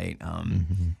that, right?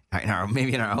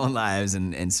 Maybe in our own lives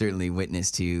and certainly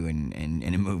witnessed to and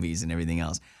in movies and everything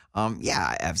else.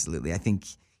 Yeah, absolutely. I think,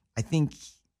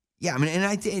 yeah, I mean, and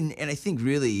I think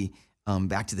really,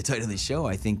 back to the title of the show,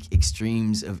 I think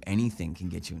extremes of anything can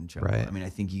get you in trouble. Right. I mean, I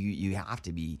think you have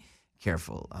to be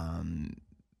careful.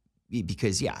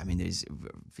 Because yeah, I mean, there's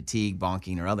fatigue,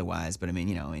 bonking, or otherwise. But I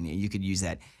mean, and you could use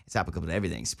that. It's applicable to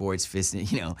everything: sports,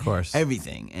 fitness, of course,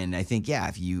 everything. And I think, yeah,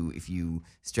 if you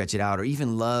stretch it out, or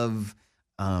even love,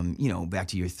 back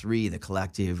to your 3, the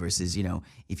collective versus,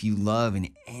 if you love in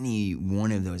any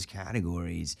one of those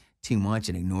categories too much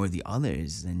and ignore the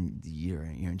others, then you're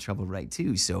in trouble, right?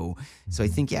 Too. So I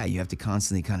think, yeah, you have to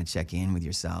constantly kind of check in with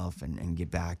yourself and get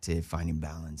back to finding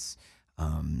balance.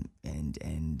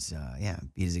 Yeah,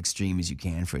 be as extreme as you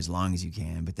can for as long as you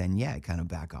can, but then yeah, kind of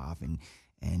back off and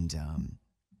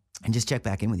just check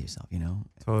back in with yourself,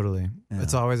 Totally. Yeah.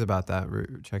 It's always about that,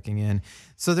 checking in.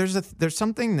 So there's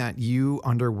something that you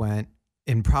underwent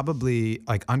in probably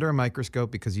like under a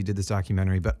microscope because you did this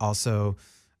documentary, but also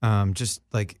just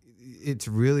like it's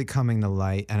really coming to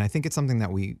light. And I think it's something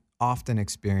that we often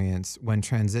experience when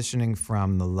transitioning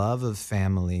from the love of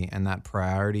family and that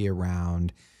priority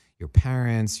around your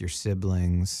parents, your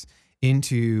siblings,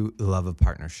 into the love of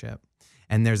partnership.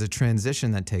 And there's a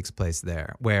transition that takes place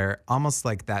there where almost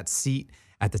like that seat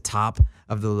at the top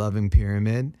of the loving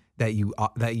pyramid that you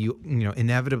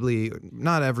inevitably,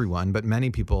 not everyone, but many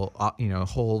people,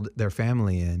 hold their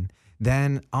family in,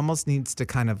 then almost needs to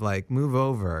kind of like move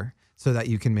over so that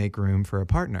you can make room for a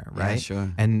partner, right? Yeah,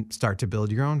 sure. And start to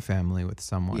build your own family with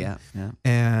someone. Yeah.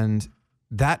 And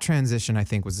that transition, I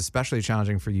think, was especially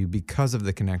challenging for you because of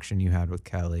the connection you had with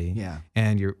Kelly,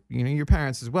 and your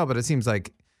parents as well. But it seems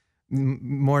like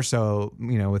more so,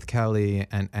 with Kelly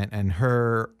and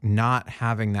her not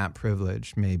having that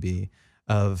privilege, maybe,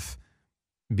 of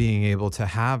being able to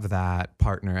have that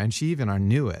partner. And she even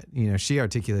knew it. She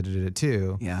articulated it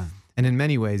too. Yeah. And in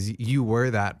many ways, you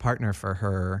were that partner for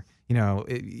her,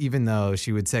 even though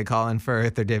she would say Colin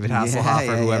Firth or David Hasselhoff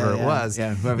or whoever it was.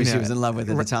 Yeah, whoever she was in love with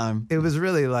at the time. It was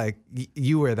really like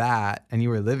you were that and you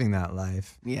were living that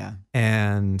life. Yeah.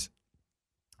 And,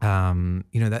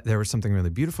 that there was something really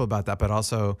beautiful about that, but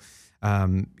also,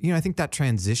 I think that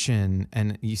transition,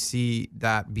 and you see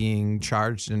that being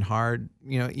charged and hard,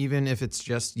 even if it's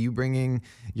just you bringing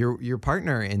your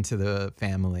partner into the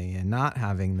family and not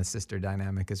having the sister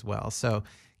dynamic as well. So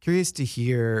curious to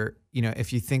hear,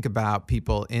 if you think about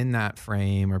people in that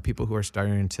frame or people who are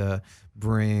starting to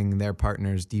bring their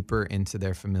partners deeper into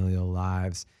their familial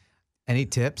lives. Any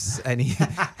tips?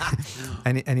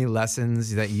 Any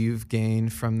lessons that you've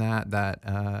gained from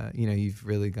that you've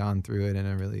really gone through it in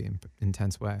a really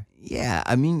intense way? Yeah,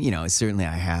 I mean, certainly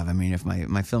I have. I mean, if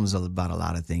my film is about a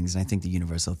lot of things, and I think the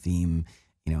universal theme,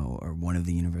 or one of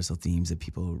the universal themes that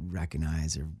people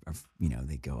recognize, or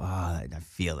they go, oh, I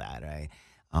feel that, right?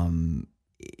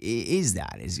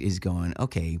 Is going,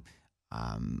 okay,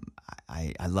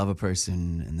 I love a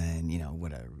person, and then,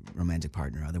 what a romantic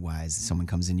partner, otherwise someone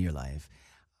comes into your life.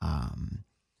 I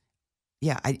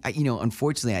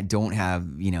unfortunately I don't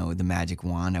have, the magic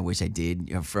wand. I wish I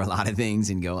did for a lot of things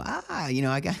and go,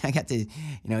 I got to,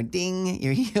 ding,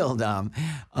 you're healed. It's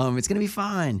going to be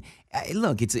fine.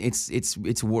 Look,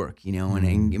 it's work,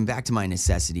 and back to my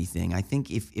necessity thing. I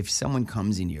think if someone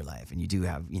comes into your life and you do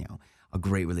have, a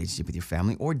great relationship with your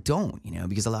family, or don't,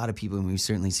 because a lot of people, and we've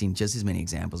certainly seen just as many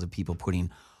examples of people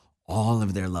putting all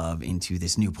of their love into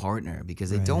this new partner because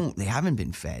they haven't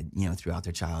been fed, throughout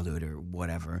their childhood or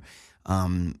whatever.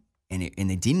 And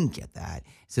they didn't get that.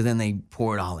 So then they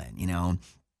pour it all in,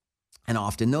 and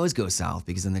often those go south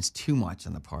because then there's too much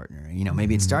on the partner.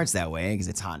 Maybe it starts that way because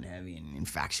it's hot and heavy and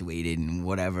infatuated and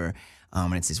whatever.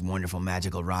 And it's this wonderful,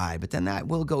 magical ride, but then that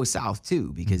will go south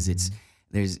too because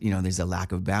there's a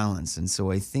lack of balance. And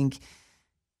so I think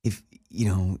if,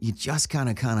 you just kind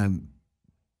of,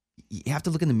 you have to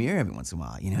look in the mirror every once in a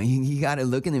while. You got to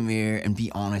look in the mirror and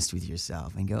be honest with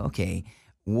yourself and go, okay,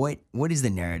 what is the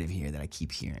narrative here that I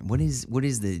keep hearing? What is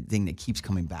the thing that keeps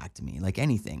coming back to me? Like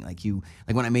anything, like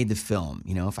when I made the film,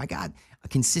 if I got a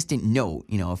consistent note,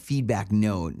 a feedback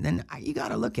note, then you got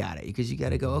to look at it because you got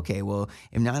to go, okay, well,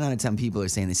 if 9 out of 10 people are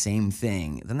saying the same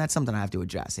thing, then that's something I have to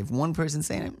address. If one person's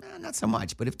saying it, not so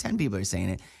much, but if 10 people are saying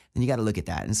it, then you got to look at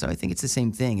that. And so I think it's the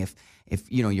same thing. If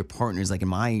your partner's like in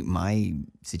my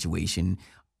situation,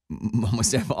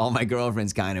 almost all my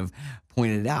girlfriends kind of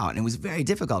pointed it out. And it was very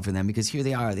difficult for them because here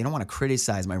they are. They don't want to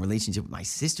criticize my relationship with my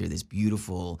sister, this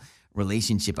beautiful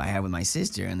relationship I had with my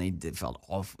sister. And they felt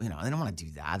awful. They don't want to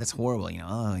do that. That's horrible. I'm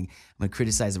going to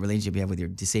criticize the relationship you have with your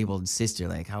disabled sister.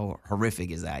 Like, how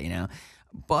horrific is that,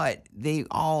 But they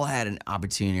all had an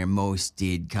opportunity, or most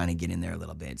did kind of get in there a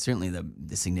little bit. Certainly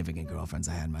the significant girlfriends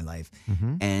I had in my life.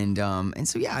 And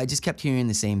so, yeah, I just kept hearing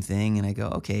the same thing. And I go,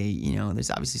 okay,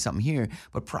 there's obviously something here.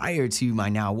 But prior to my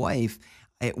now wife,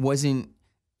 it wasn't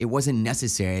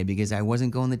necessary because I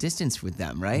wasn't going the distance with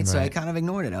them, right? So I kind of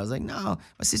ignored it. I was like, no,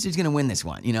 my sister's going to win this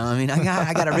one.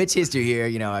 I got a rich history here.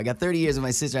 I got 30 years with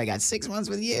my sister. I got 6 months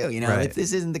with you.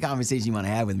 This isn't the conversation you want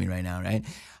to have with me right now, right?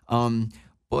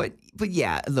 But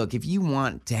yeah, look, if you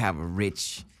want to have a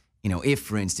rich, if,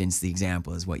 for instance, the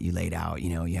example is what you laid out,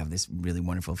 you have this really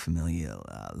wonderful familial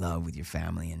love with your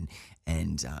family,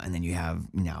 and then you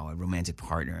have now a romantic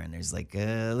partner, and there's like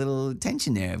a little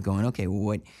tension there of going, okay,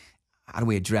 well, how do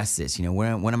we address this? When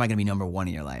am I going to be number one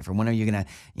in your life? Or when are you going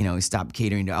to, stop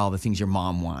catering to all the things your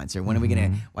mom wants? Or when are we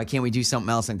going to, why can't we do something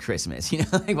else on Christmas?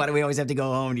 Like, why do we always have to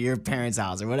go home to your parents'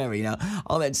 house or whatever,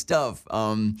 all that stuff.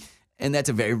 And that's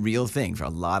a very real thing for a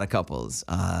lot of couples.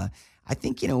 I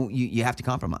think, you have to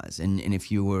compromise. And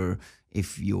if you're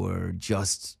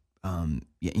just,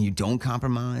 you don't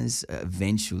compromise,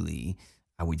 eventually,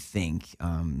 I would think,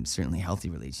 certainly healthy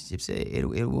relationships, it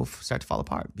will start to fall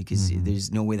apart because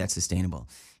there's no way that's sustainable.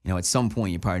 At some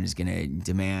point your partner's going to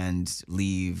demand,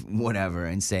 leave, whatever,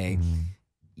 and say,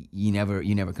 you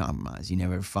never compromise. You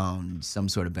never found some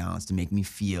sort of balance to make me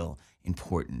feel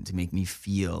important, to make me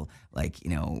feel like,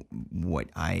 what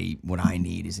I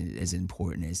need is as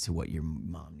important as to what your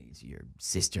mom needs, your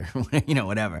sister,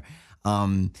 whatever.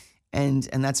 And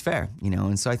that's fair,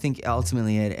 and so I think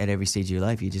ultimately at every stage of your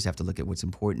life, you just have to look at what's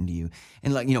important to you.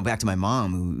 And like, back to my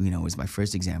mom, who, was my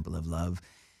first example of love,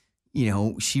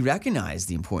 she recognized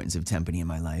the importance of Tempany in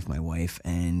my life, my wife,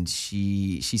 and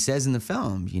she says in the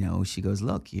film, she goes,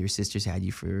 look, your sister's had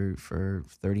you for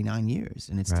 39 years,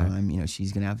 and it's time,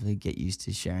 she's going to have to get used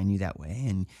to sharing you that way,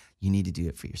 and you need to do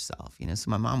it for yourself, So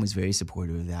my mom was very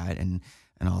supportive of that, and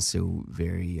also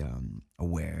very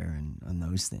aware on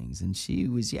those things. And she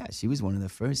was one of the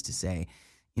first to say,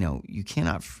 you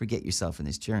cannot forget yourself in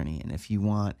this journey. And if you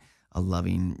want a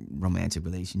loving romantic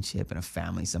relationship and a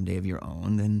family someday of your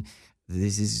own, then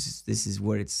this is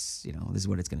what it's, this is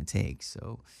what it's going to take.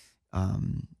 So,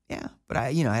 yeah, but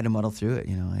I had to muddle through it.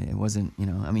 It wasn't,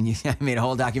 I mean, I made a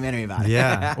whole documentary about it.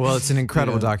 Yeah. Well, it's an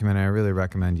incredible documentary. I really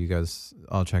recommend you guys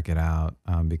all check it out,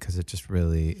 because it just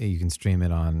really, you can stream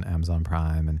it on Amazon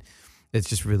Prime, and it's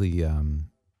just really,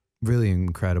 really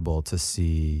incredible to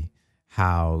see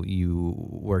how you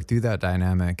work through that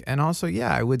dynamic. And also,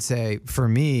 yeah, I would say for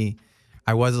me,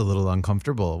 I was a little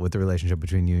uncomfortable with the relationship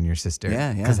between you and your sister.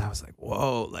 Yeah. Because I was like,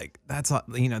 whoa, like that's,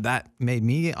 that made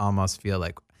me almost feel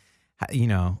like,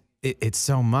 it's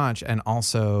so much. And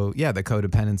also, yeah, the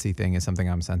codependency thing is something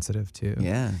I'm sensitive to.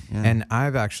 Yeah. And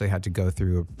I've actually had to go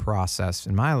through a process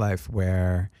in my life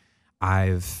where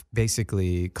I've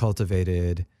basically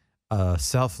cultivated a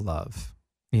self-love,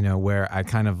 where I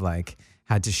kind of like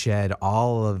had to shed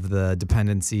all of the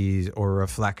dependencies or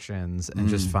reflections and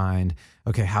just find,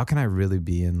 okay, how can I really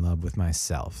be in love with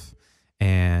myself?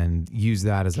 And use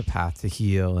that as a path to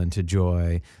heal and to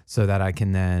joy so that I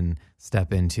can then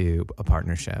step into a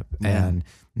partnership. Yeah. And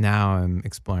now I'm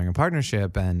exploring a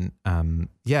partnership, and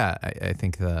I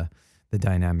think the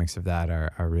dynamics of that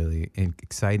are really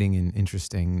exciting and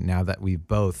interesting now that we've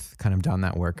both kind of done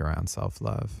that work around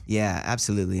self-love. Yeah,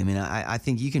 absolutely. I mean, I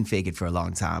think you can fake it for a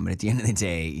long time, but at the end of the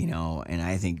day, and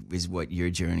I think is what your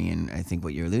journey, and I think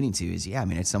what you're alluding to is, I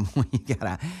mean, at some point you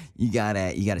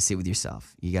gotta sit with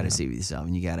yourself. You gotta sit with yourself,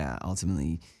 and you gotta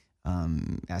ultimately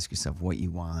ask yourself what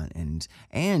you want,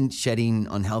 and shedding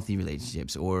unhealthy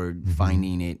relationships or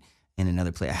finding it in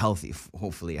another place,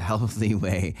 hopefully a healthy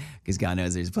way, because God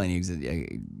knows there's plenty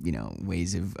of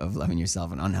ways of loving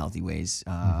yourself in unhealthy ways,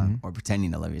 or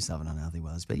pretending to love yourself in unhealthy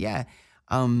ways. But it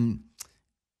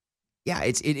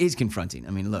is confronting.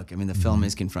 I mean, the film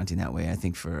is confronting that way, I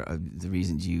think, for the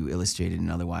reasons you illustrated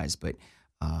and otherwise. But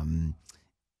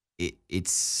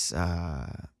it's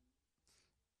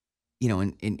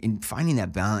in finding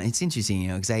that balance, it's interesting,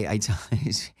 because I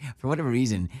for whatever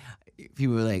reason,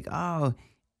 people were like, oh,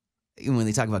 when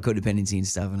they talk about codependency and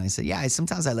stuff, and I said,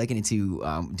 sometimes I liken it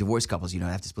to divorced couples.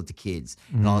 Have to split the kids,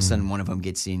 and all of a sudden one of them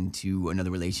gets into another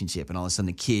relationship, and all of a sudden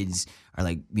the kids are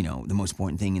like, the most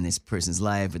important thing in this person's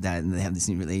life, but and they have this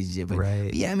new relationship. But,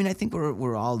 right. But I mean, I think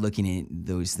we're all looking at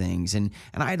those things, and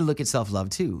I had to look at self-love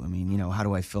too. I mean, how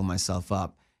do I fill myself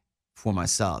up for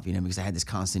myself? Because I had this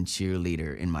constant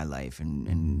cheerleader in my life,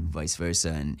 and vice versa,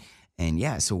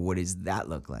 and so what does that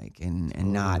look like? And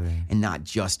not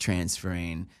just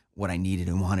transferring what I needed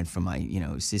and wanted from my,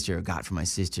 sister, or got from my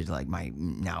sister, to like my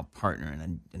now partner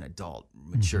in an adult,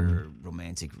 mature,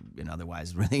 romantic and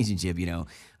otherwise relationship, because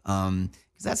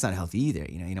that's not healthy either.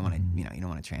 You don't want to, you don't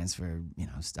want to transfer,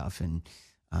 stuff. And,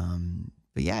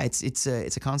 but it's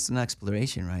a constant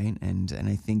exploration. Right. And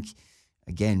I think,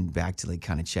 again, back to like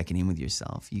kind of checking in with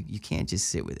yourself, you can't just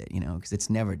sit with it, because it's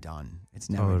never done. It's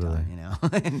never done,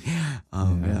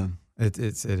 and, It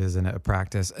is a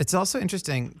practice. It's also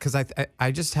interesting because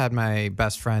I just had my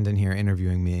best friend in here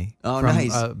interviewing me. Oh,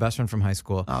 nice. Best friend from high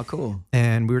school. Oh, cool.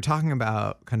 And we were talking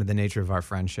about kind of the nature of our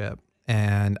friendship.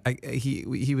 And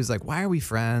he was like, why are we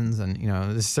friends? And,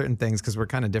 there's certain things because we're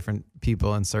kind of different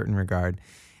people in certain regard.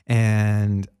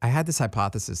 And I had this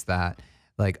hypothesis that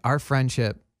like our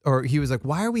friendship, or he was like,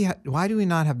 why do we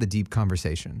not have the deep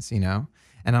conversations, And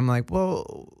I'm like,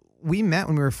 well, we met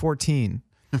when we were 14.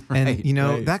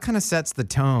 And, that kind of sets the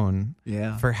tone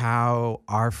for how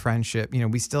our friendship,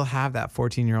 we still have that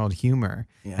 14-year-old humor,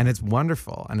 and it's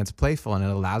wonderful and it's playful, and it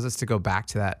allows us to go back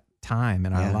to that time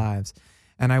in our lives.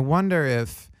 And I wonder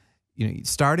if,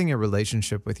 starting a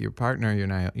relationship with your partner, your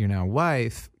now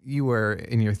wife, you were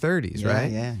in your 30s,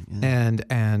 right? Yeah.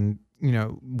 And,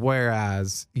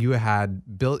 whereas you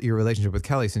had built your relationship with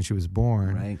Kelly since she was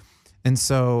born. Right. And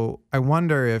so I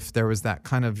wonder if there was that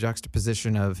kind of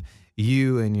juxtaposition of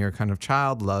you and your kind of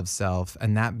child love self,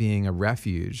 and that being a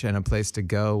refuge and a place to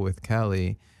go with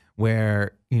Kelly,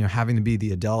 where, having to be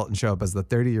the adult and show up as the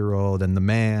 30-year-old and the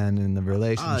man in the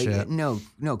relationship. No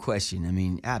question. I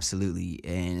mean, absolutely.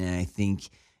 And I think,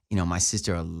 my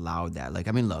sister allowed that. Like,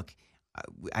 I mean, look,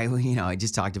 I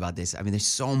just talked about this. I mean, there's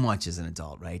so much as an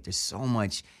adult, right? There's so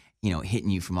much, hitting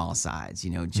you from all sides,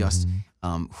 just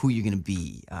who you're going to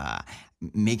be,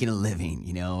 making a living,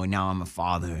 and now I'm a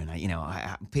father, and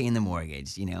I paying the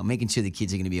mortgage, making sure the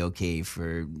kids are going to be okay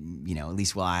for, at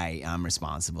least while I'm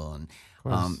responsible. And,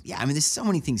 I mean, there's so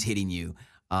many things hitting you.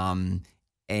 And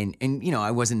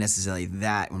I wasn't necessarily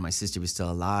that when my sister was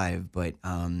still alive, but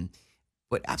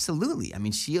absolutely. I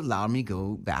mean, she allowed me to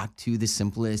go back to the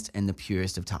simplest and the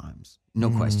purest of times. No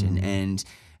question.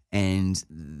 And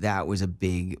that was a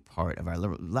big part of our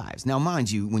lives. Now,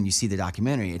 mind you, when you see the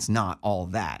documentary, it's not all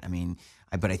that. I mean,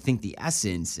 but I think the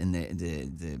essence and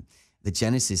the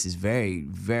genesis is very,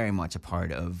 very much a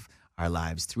part of our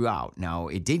lives throughout. Now,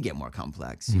 it did get more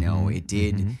complex. You know, it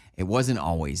did. It wasn't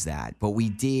always that, but we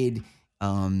did.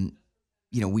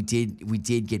 You know, we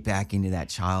did get back into that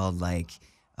childlike,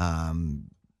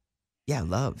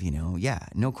 love. You know,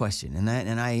 no question.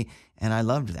 And I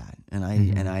loved that, and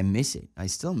I miss it. I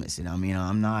still miss it. I mean,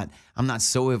 I'm not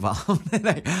so evolved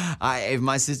that if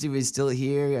my sister was still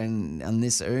here and on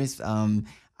this earth,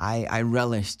 I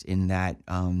relished in that,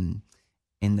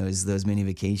 in those many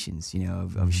vacations, you know,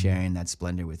 of sharing that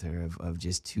splendor with her, of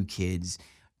just two kids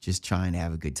just trying to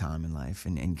have a good time in life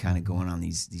and kind of going on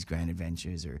these grand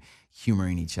adventures or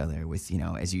humoring each other with, you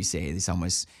know, as you say, this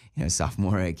almost, you know,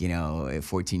 sophomoric, you know,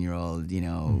 14-year-old, you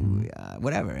know,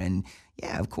 whatever. And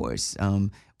yeah, of course.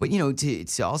 But, you know,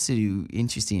 to also do,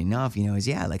 interesting enough, you know, is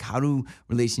like, how do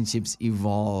relationships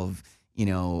evolve? You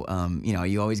know, are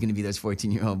you always going to be those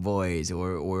 14-year-old boys,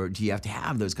 or do you have to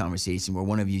have those conversations where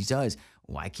one of you does?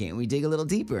 Why can't we dig a little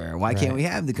deeper? Why can't we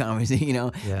have the conversation? You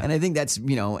know, and I think that's,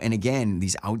 you know, and again,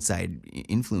 these outside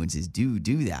influences do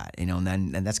that, you know,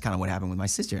 and that's kind of what happened with my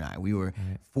sister and I. We were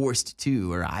forced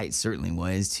to, or I certainly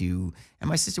was to, and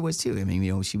my sister was too. I mean,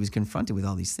 you know, she was confronted with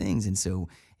all these things, and so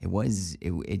it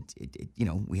you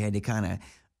know, we had to kind of,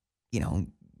 you know,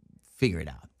 figure it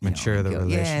out. Mature the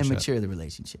relationship. Yeah, mature the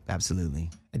relationship.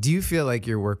 Absolutely. Do you feel like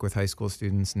your work with high school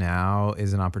students now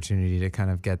is an opportunity to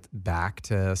kind of get back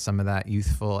to some of that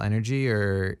youthful energy,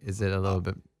 or is it a little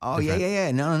bit different? Yeah.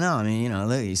 No. I mean, you know,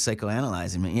 look, you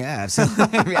psychoanalyzing me. Yeah,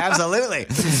 absolutely. Absolutely.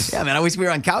 Yeah, man, I wish we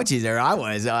were on couches there. I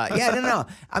was. No.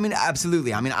 I mean,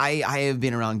 absolutely. I mean, I have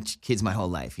been around kids my whole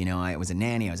life. You know, I was a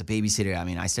nanny. I was a babysitter. I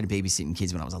mean, I started babysitting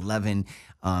kids when I was 11.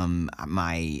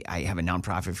 I have a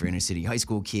nonprofit for inner city high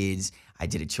school kids. I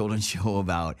did a children's show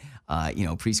about, you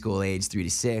know, preschool age 3 to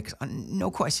 6. No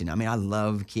question. I mean, I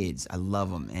love kids. I love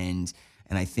them. And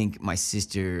I think my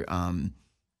sister,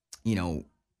 you know,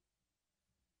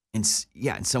 in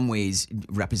some ways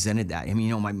represented that. I mean,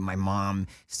 you know, my mom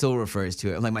still refers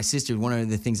to it. Like my sister, one of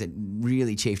the things that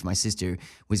really chafed my sister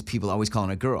was people always calling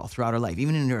her a girl throughout her life,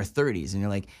 even in her 30s. And they're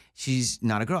like, she's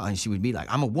not a girl. And she would be like,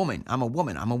 I'm a woman.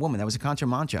 That was a contra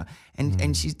mantra.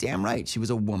 And she's damn right. She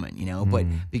was a woman, you know, but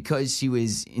because she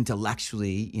was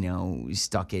intellectually, you know,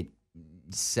 stuck at,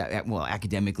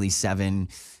 academically 7,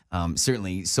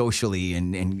 certainly socially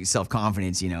and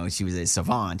self-confidence, you know, she was a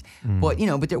savant, but, you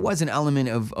know, but there was an element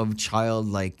of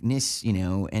childlikeness, you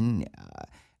know, and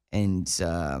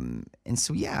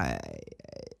so, yeah,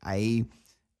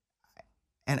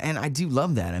 And I do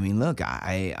love that. I mean, look,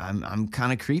 I'm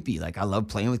kind of creepy. Like I love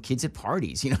playing with kids at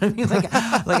parties. You know what I mean? Like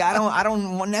I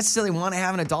don't necessarily want to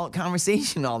have an adult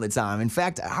conversation all the time. In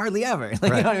fact, hardly ever. Like,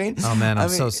 right. You know what I mean? Oh man, I'm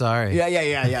so sorry.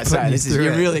 Yeah. Sorry,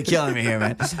 you're really killing me here,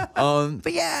 man.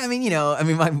 But yeah, I mean, you know, I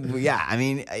mean,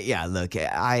 Look,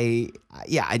 I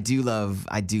do love.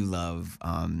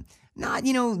 Not,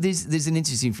 you know, there's an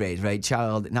interesting phrase, right?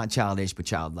 Not childish, but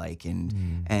childlike.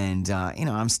 And you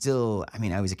know, I'm still, I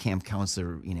mean, I was a camp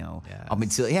counselor, you know, up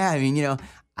until, I mean, you know,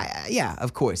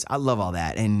 of course, I love all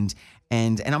that. And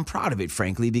I'm proud of it,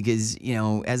 frankly, because, you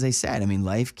know, as I said, I mean,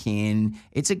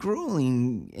 it's a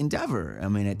grueling endeavor. I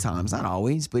mean, at times, not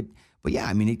always, but yeah,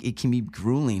 I mean, it can be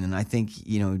grueling. And I think,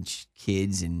 you know,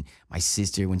 kids and my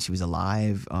sister, when she was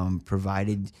alive,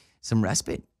 provided some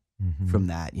respite from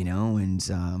that, you know, and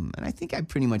I think I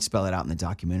pretty much spell it out in the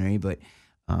documentary, but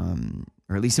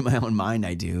or at least in my own mind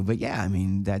I do. But yeah, I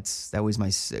mean, that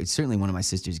was certainly one of my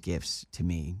sister's gifts to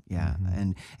me. Yeah,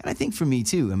 and I think for me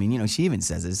too. I mean, you know, she even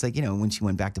says it. It's like, you know, when she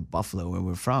went back to Buffalo, where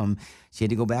we're from, she had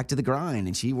to go back to the grind,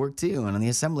 and she worked too, and on the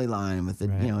assembly line with the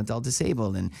you know, adult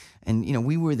disabled, and you know,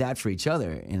 we were that for each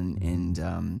other, and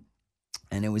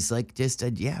it was like just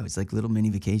it was like little mini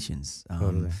vacations.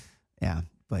 Totally. Yeah.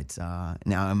 But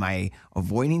now, am I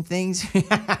avoiding things?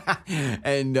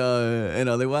 and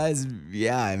otherwise,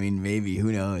 yeah, I mean, maybe,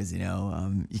 who knows, you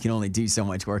know, you can only do so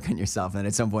much work on yourself. And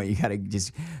at some point, you got to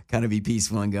just kind of be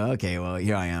peaceful and go, okay, well,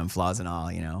 here I am, flaws and all,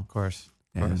 you know. Of course.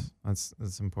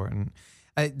 That's important.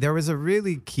 There was a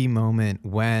really key moment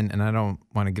when, and I don't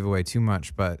want to give away too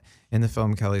much, but in the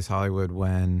film Kelly's Hollywood,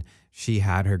 when she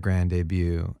had her grand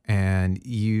debut, and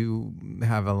you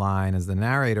have a line as the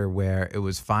narrator where it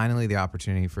was finally the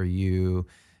opportunity for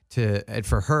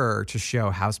her to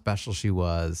show how special she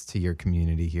was to your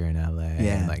community here in LA.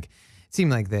 Yeah. And like, it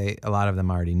seemed like a lot of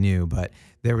them already knew, but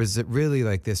there was really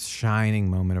like this shining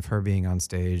moment of her being on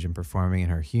stage and performing,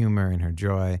 and her humor and her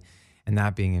joy, and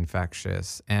that being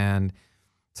infectious. And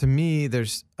to me,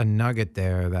 there's a nugget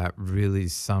there that really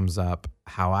sums up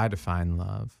how I define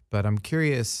love. But I'm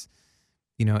curious,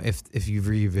 if you've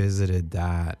revisited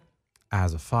that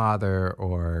as a father,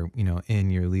 or, in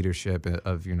your leadership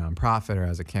of your nonprofit, or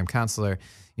as a camp counselor,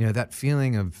 that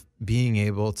feeling of being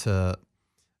able to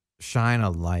shine a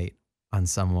light on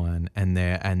someone and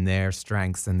their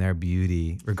strengths and their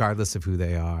beauty, regardless of who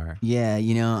they are. Yeah,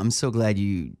 I'm so glad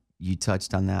you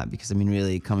touched on that, because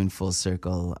really coming full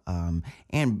circle,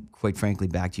 and quite frankly,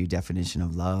 back to your definition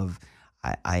of love,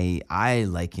 I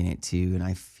liken it to, and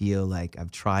I feel like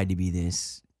I've tried to be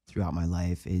this throughout my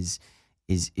life, is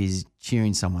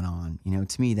cheering someone on.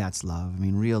 To me, that's love.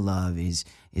 Real love is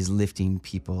lifting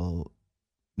people,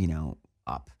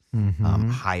 up.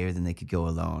 Higher than they could go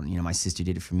alone. My sister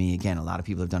did it for me. Again, a lot of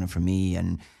people have done it for me,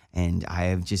 and I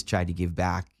have just tried to give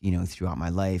back, throughout my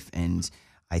life. And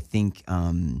I think,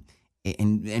 and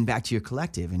back to your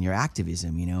collective and your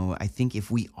activism, I think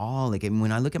if we all,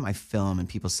 when I look at my film and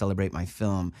people celebrate my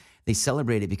film, they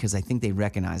celebrate it because I think they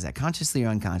recognize that, consciously or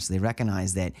unconsciously, they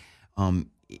recognize that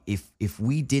if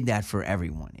we did that for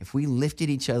everyone, if we lifted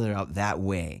each other up that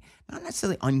way, not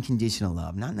necessarily unconditional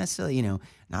love, not necessarily,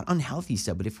 not unhealthy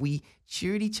stuff, but if we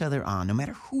cheered each other on, no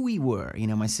matter who we were,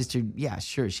 my sister, yeah,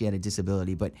 sure, she had a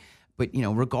disability, but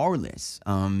regardless,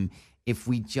 if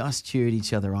we just cheered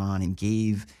each other on and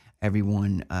gave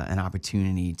everyone an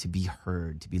opportunity to be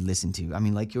heard, to be listened to.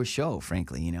 Like your show,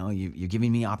 frankly, you're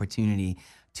giving me opportunity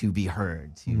to be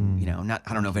heard, to,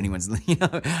 I don't know if anyone's,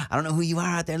 I don't know who you are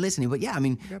out there listening, but yeah,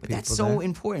 but that's so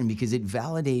important, because it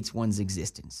validates one's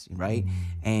existence, right?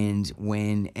 And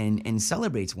and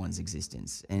celebrates one's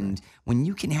existence. And when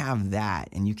you can have that,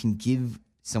 and you can give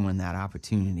someone that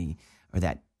opportunity or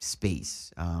that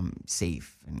space,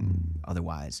 safe and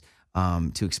otherwise,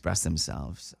 to express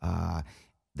themselves,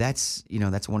 that's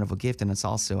a wonderful gift. And it's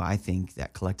also, I think,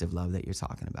 that collective love that you're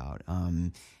talking about.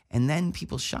 And then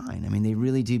people shine. They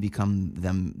really do become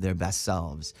their best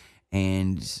selves.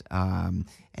 And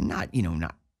not,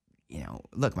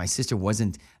 look, my sister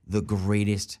wasn't the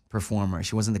greatest performer.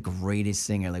 She wasn't the greatest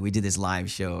singer. Like, we did this live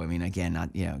show. Again,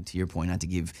 not, to your point, not to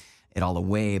give it all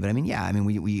away, but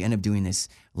we end up doing this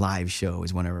live show.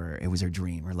 It was her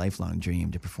dream, her lifelong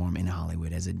dream, to perform in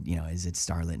Hollywood as a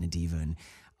starlet and a diva.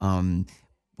 And,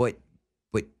 but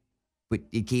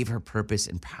it gave her purpose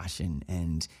and passion,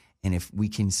 and if we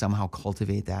can somehow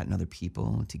cultivate that in other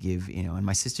people, to give, and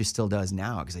my sister still does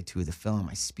now, because I tour the film,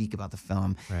 I speak about the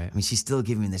film. Right. She's still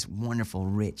giving me this wonderful,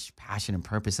 rich passion and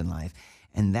purpose in life,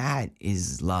 and that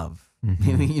is love.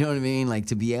 You know what I mean? Like,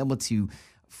 to be able to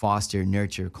foster,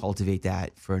 nurture, cultivate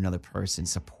that for another person,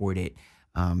 support it,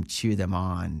 cheer them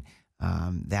on,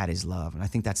 that is love. And I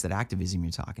think that's that activism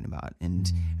you're talking about,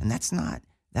 and that's not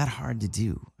that hard to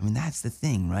do. That's the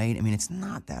thing, right? It's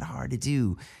not that hard to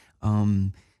do.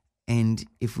 And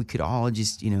if we could all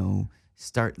just,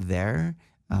 start there,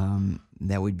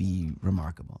 that would be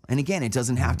remarkable. And again, it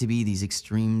doesn't have to be these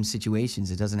extreme situations.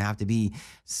 It doesn't have to be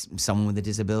someone with a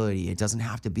disability. It doesn't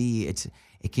have to be,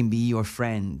 it can be your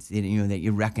friend, that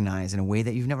you recognize in a way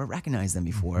that you've never recognized them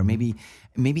before. Maybe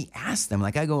ask them.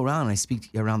 Like, I go around and I speak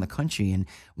around the country, and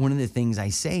one of the things I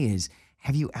say is,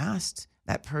 have you asked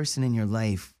that person in your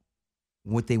life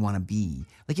what they want to be?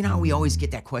 Like, how we always get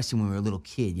that question when we were a little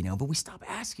kid, but we stop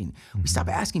asking. We stop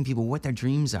asking people what their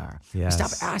dreams are. Yes. We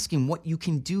stop asking what you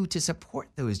can do to support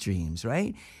those dreams,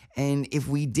 right? And if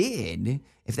we did,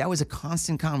 if that was a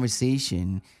constant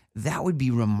conversation, that would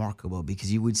be remarkable,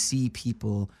 because you would see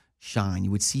people shine. You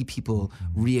would see people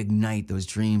reignite those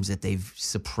dreams that they've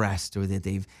suppressed or that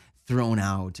they've thrown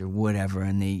out or whatever.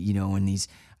 And they, and these,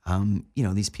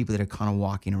 these people that are kind of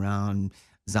walking around,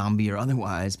 zombie or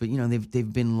otherwise, but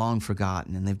they've been long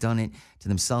forgotten, and they've done it to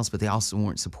themselves, but they also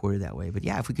weren't supported that way. But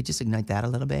yeah, if we could just ignite that a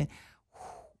little bit,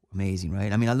 amazing,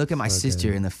 right? I look at my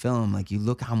sister in the film, like, you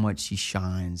look how much she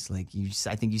shines. Like,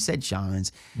 I think you said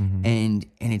shines, and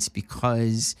it's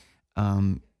because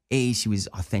A, she was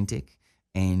authentic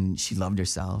and she loved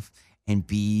herself, and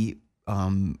B,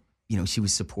 she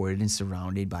was supported and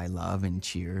surrounded by love and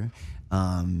cheer.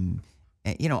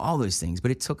 All those things,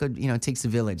 but it took it takes a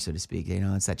village, so to speak.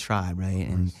 It's that tribe, right?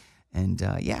 And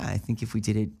yeah, I think if we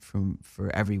did it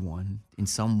for everyone in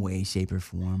some way, shape, or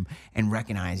form, and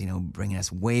recognize, bringing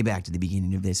us way back to the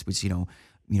beginning of this, which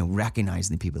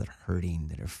recognizing the people that are hurting,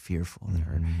 that are fearful,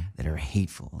 that are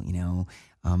hateful,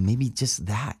 maybe just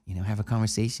that, have a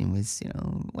conversation with,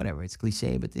 whatever, it's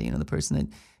cliche, but the person that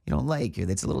you don't like, or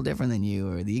that's a little different than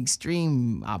you, or the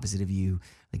extreme opposite of you.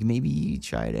 Like, maybe you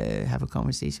try to have a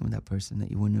conversation with that person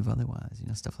that you wouldn't have otherwise,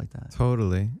 stuff like that.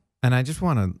 Totally. And I just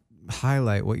want to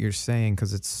highlight what you're saying,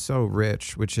 because it's so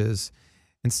rich, which is,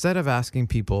 instead of asking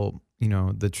people,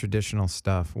 the traditional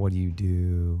stuff, what do you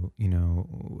do?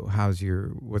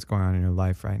 What's going on in your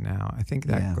life right now? I think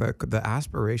that the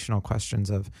aspirational questions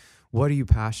of what are you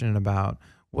passionate about?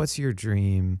 What's your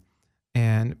dream?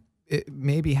 And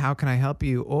maybe how can I help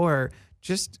you? Or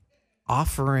just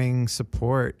offering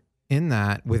support in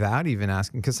that without even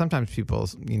asking, because sometimes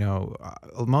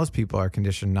most people are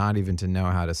conditioned not even to know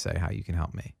how to say how you can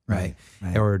help me, right?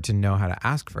 Or to know how to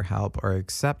ask for help or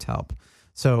accept help.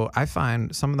 So I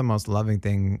find some of the most loving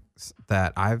things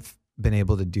that I've been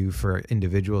able to do for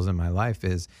individuals in my life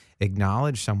is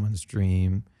acknowledge someone's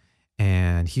dream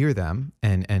and hear them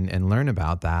and learn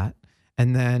about that,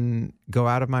 and then go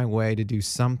out of my way to do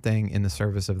something in the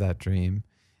service of that dream.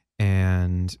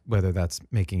 And whether that's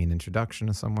making an introduction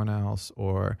to someone else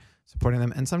or supporting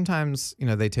them. And sometimes,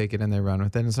 they take it and they run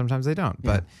with it, and sometimes they don't.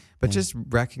 But just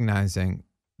recognizing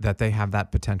that they have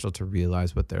that potential to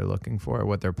realize what they're looking for,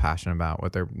 what they're passionate about,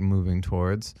 what they're moving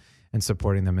towards, and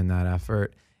supporting them in that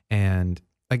effort. And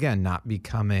again, not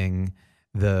becoming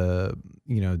the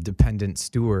dependent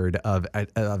steward of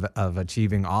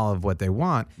achieving all of what they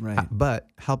want, but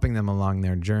helping them along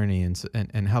their journey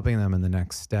and helping them in the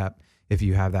next step. If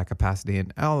you have that capacity,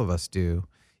 and all of us do,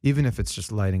 even if it's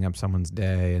just lighting up someone's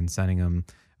day and sending them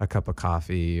a cup of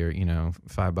coffee or,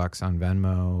 $5 on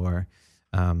Venmo, or,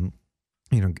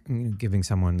 giving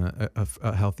someone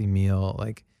a healthy meal,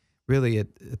 like really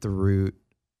at the root,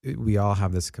 we all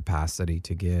have this capacity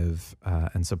to give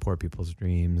and support people's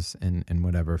dreams in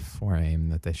whatever frame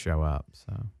that they show up.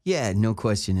 So yeah, no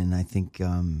question. And I think,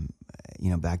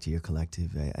 back to your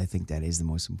collective, I think that is the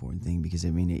most important thing, because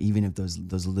even if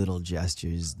those little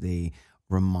gestures, they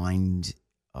remind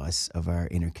us of our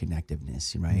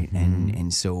interconnectedness, right? Mm-hmm.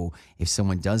 And so if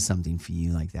someone does something for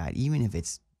you like that, even if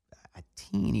it's a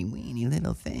teeny weeny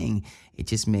little thing, it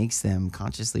just makes them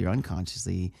consciously or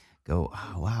unconsciously go,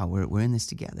 oh wow, we're in this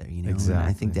together, Exactly. And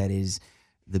I think that is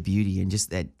the beauty, and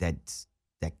just that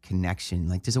connection.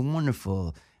 Like there's a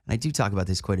wonderful, and I do talk about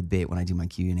this quite a bit when I do my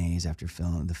Q&As after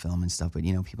the film and stuff. But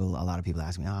a lot of people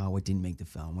ask me, oh, what didn't make the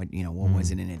film? What what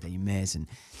wasn't in it that you missed? And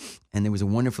there was a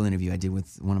wonderful interview I did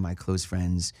with one of my close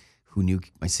friends who knew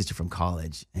my sister from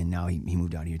college, and now he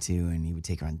moved out here too, and he would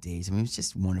take her on dates. It was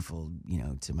just wonderful,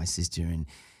 to my sister.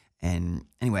 And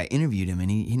anyway, I interviewed him,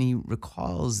 and he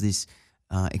recalls this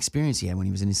experience he had when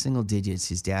he was in his single digits.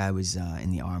 His dad was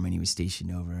in the army, and he was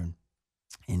stationed over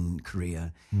in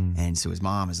Korea. And so his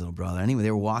mom, his little brother, anyway,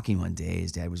 they were walking one day.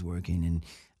 His dad was working, and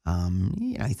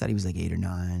he thought he was like 8 or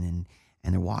 9,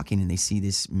 and they're walking, and they see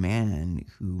this man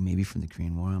who maybe from the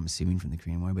Korean War, I'm assuming from the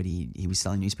Korean War, but he was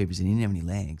selling newspapers, and he didn't have any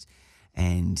legs.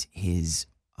 And his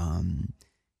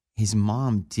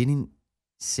mom didn't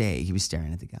say, he was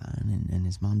staring at the gun, and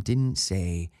his mom didn't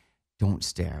say, don't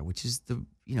stare, which is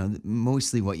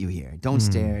mostly what you hear. Don't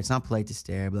stare. It's not polite to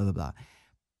stare, blah, blah, blah.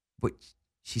 But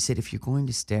she said, if you're going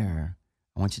to stare,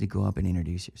 I want you to go up and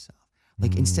introduce yourself.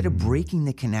 Like instead of breaking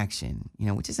the connection,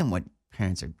 which isn't what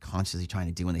parents are consciously trying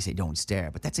to do when they say don't stare,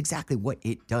 but that's exactly what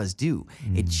it does do.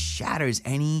 It shatters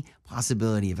any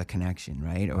possibility of a connection,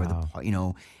 right? Or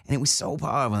and it was so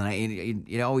powerful, and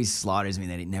it always slaughters me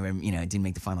that it never, it didn't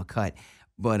make the final cut.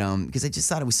 But because I just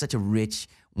thought it was such a rich,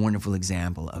 wonderful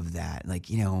example of that. Like,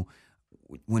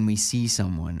 when we see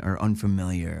someone or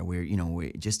unfamiliar, where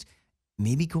just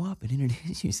maybe go up and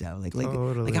introduce yourself.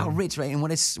 Totally. Like how rich, right? And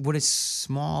what a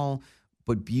small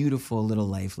but beautiful little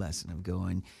life lesson of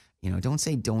going, don't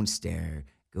say don't stare,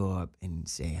 go up and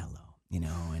say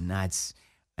hello, and that's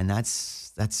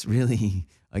really,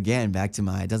 again, back to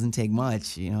it doesn't take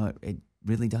much, it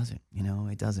really doesn't,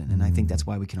 it doesn't. And I think that's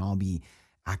why we can all be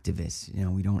activists.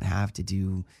 We don't have to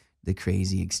do the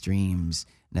crazy extremes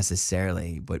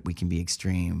necessarily, but we can be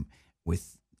extreme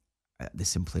with the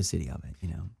simplicity of it,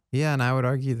 Yeah, and I would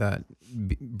argue that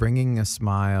bringing a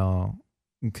smile,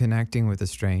 connecting with a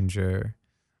stranger,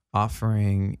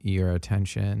 offering your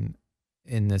attention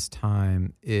in this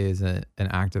time is an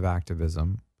act of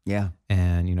activism. Yeah.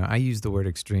 And, I use the word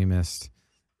extremist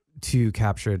to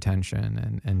capture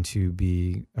attention and to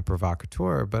be a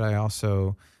provocateur, but I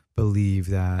also believe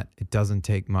that it doesn't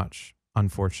take much,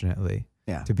 unfortunately,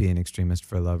 to be an extremist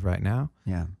for love right now.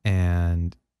 Yeah.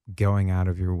 And going out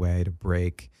of your way to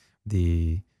break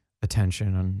the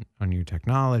attention on your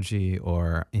technology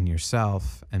or in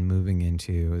yourself and moving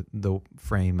into the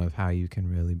frame of how you can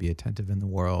really be attentive in the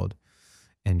world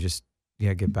and just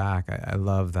get back. I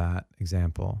love that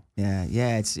example. Yeah,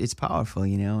 it's powerful,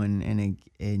 and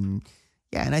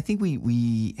I think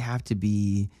we have to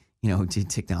be, to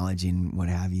technology and what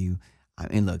have you. I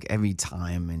mean, look, every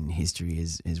time in history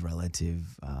is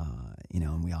relative,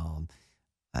 and we all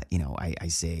you know, I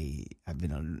say I've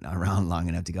been around long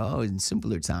enough to go, oh, in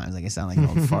simpler times. Like I sound like an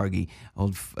old fargy,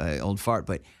 old fart.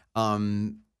 But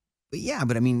yeah,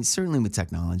 but I mean, certainly with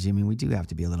technology, I mean, we do have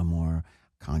to be a little more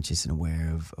conscious and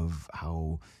aware of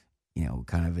how, you know,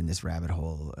 kind of in this rabbit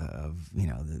hole of, you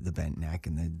know, the bent neck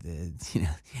and the you know,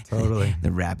 Totally.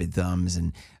 the rapid thumbs.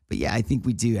 But yeah, I think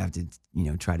we do have to, you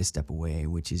know, try to step away,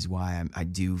 which is why I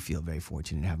do feel very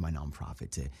fortunate to have my nonprofit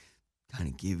to kind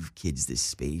of give kids this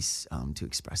space to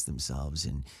express themselves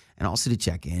and also to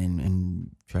check in and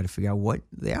try to figure out what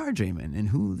they are dreaming and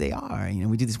who they are. You know,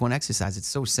 we do this one exercise. It's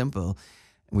so simple,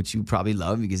 which you probably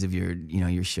love because of your, you know,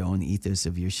 your show and the ethos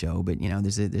of your show. But, you know,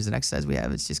 there's an exercise we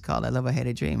have. It's just called I Love, I Hate,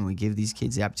 I Dream. And we give these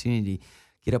kids the opportunity to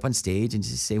get up on stage and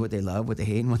just say what they love, what they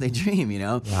hate, and what they dream, you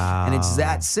know? Wow. And it's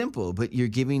that simple, but you're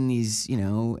giving these, you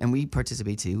know, and we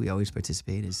participate too. We always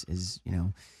participate as you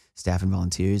know, staff and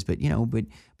volunteers, but, you know, but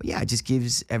yeah, it just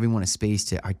gives everyone a space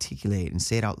to articulate and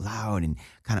say it out loud and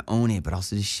kind of own it, but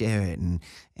also to share it.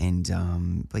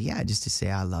 But yeah, just to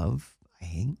say I love, I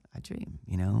hate, I dream,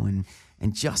 you know,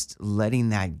 and just letting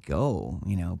that go,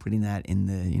 you know, putting that in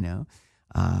the, you know,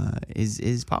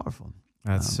 is powerful.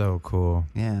 That's so cool.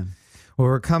 Yeah. Well,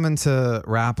 we're coming to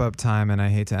wrap up time, and I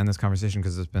hate to end this conversation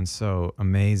because it's been so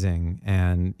amazing.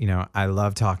 And, you know, I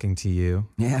love talking to you.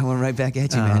 Yeah, we're right back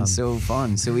at you, man. So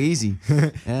fun, so easy.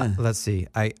 Yeah. Let's see.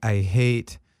 I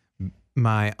hate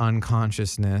my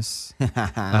unconsciousness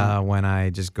when I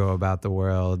just go about the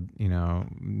world, you know,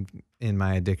 in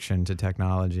my addiction to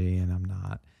technology, and I'm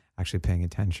not actually paying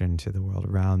attention to the world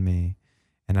around me.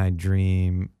 And I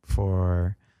dream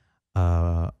for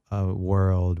a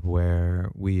world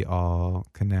where we all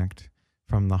connect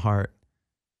from the heart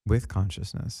with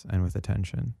consciousness and with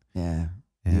attention. Yeah.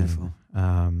 And, beautiful.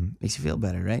 Makes you feel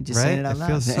better, right? Just right? saying it out loud.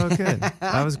 It feels so good.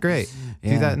 That was great.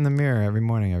 Yeah. Do that in the mirror every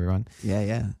morning, everyone.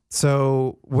 Yeah.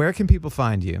 So where can people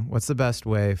find you? What's the best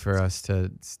way for us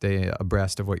to stay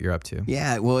abreast of what you're up to?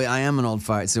 Yeah, well, I am an old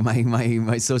fart, so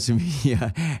my social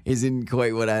media isn't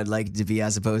quite what I'd like it to be, I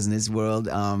suppose, in this world.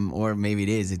 Or maybe it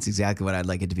is. It's exactly what I'd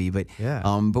like it to be. But yeah.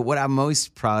 But what I'm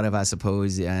most proud of, I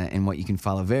suppose, and what you can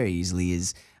follow very easily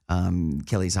is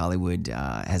Kelly's Hollywood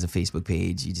has a Facebook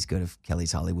page. You just go to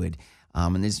Kelly's Hollywood.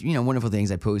 And there's, you know, wonderful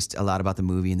things. I post a lot about the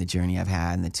movie and the journey I've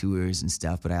had and the tours and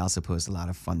stuff, but I also post a lot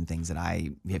of fun things that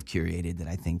I have curated that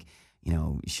I think, you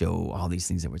know, show all these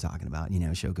things that we're talking about, you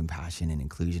know, show compassion and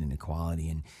inclusion and equality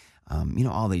and, you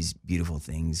know, all these beautiful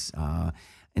things.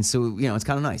 And so, you know, it's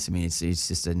kind of nice. I mean, it's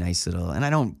just a nice little, and I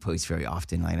don't post very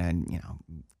often, like, you know,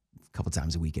 a couple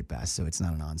times a week at best, so it's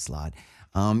not an onslaught.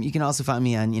 You can also find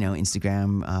me on, you know,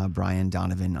 Instagram, Brian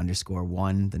Donovan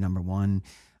 _1, the number 1.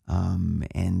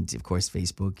 And of course,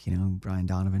 Facebook, you know, Brian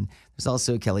Donovan. There's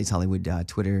also Kelly's Hollywood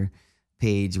Twitter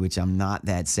page, which I'm not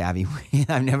that savvy with.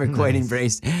 I've never quite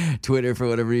embraced Twitter for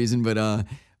whatever reason, but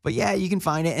yeah, you can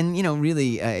find it. And, you know,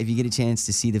 really, if you get a chance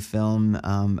to see the film,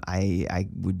 I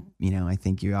would, you know, I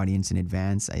thank your audience in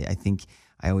advance. I think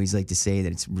I always like to say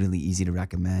that it's really easy to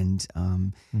recommend,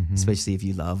 especially if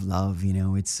you love, you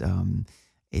know, and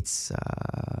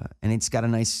it's got a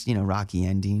nice, you know, rocky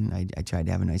ending. I tried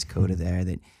to have a nice coda there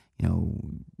that, you know,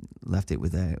 left it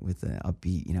with a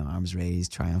upbeat, you know, arms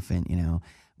raised, triumphant, you know,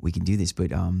 we can do this.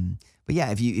 But yeah,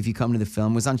 if you come to the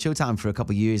film, it was on Showtime for a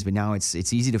couple years, but now it's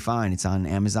easy to find. It's on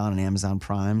Amazon and Amazon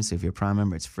Prime. So if you're a Prime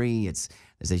member, it's free. There's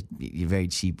a very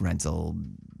cheap rental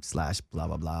 / blah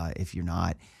blah blah. If you're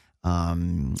not,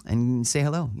 and say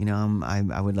hello. You know,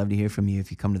 I would love to hear from you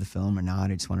if you come to the film or not.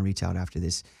 I just want to reach out after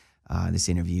this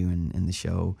interview and the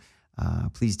show.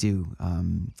 Please do,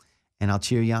 and I'll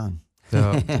cheer you on.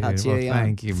 Dope,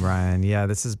 thank you, Brian. Yeah,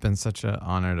 this has been such an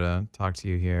honor to talk to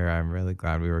you here. I'm really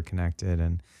glad we were connected.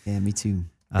 And yeah, me too.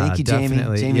 Thank you, Jamie.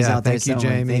 Jamie's out there somewhere.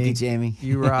 Jamie. Thank you, Jamie.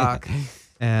 You rock.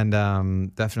 And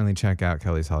definitely check out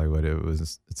Kelly's Hollywood.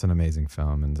 It's an amazing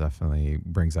film and definitely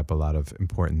brings up a lot of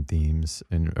important themes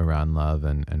around love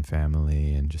and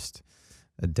family and just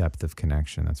a depth of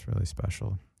connection that's really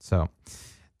special. So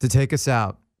to take us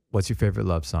out, what's your favorite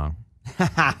love song?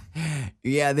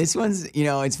 Yeah, this one's, you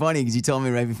know, it's funny because you told me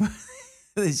right before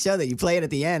the show that you play it at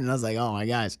the end, and I was like, oh my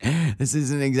gosh, this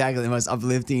isn't exactly the most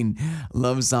uplifting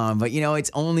love song. But, you know,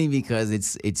 it's only because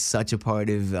it's such a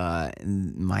part of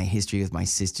my history with my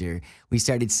sister. We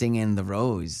started singing The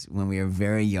Rose when we were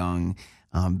very young.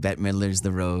 Bette Midler's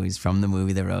The Rose from the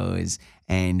movie The Rose.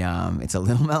 And it's a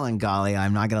little melancholy.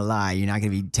 I'm not going to lie. You're not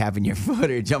going to be tapping your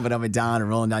foot or jumping up and down or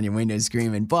rolling down your window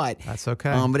screaming. But that's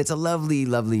okay. But it's a lovely,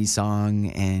 lovely song.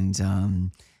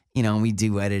 And, you know, we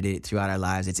duetted it throughout our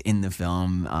lives. It's in the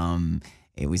film.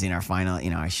 It was in our final, you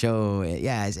know, our show.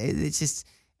 It's just,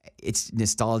 it's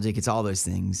nostalgic. It's all those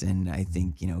things. And I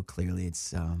think, you know, clearly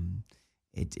it's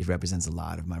it represents a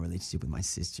lot of my relationship with my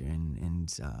sister, and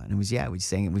it was,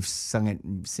 we've sung it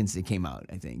since it came out,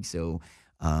 I think. So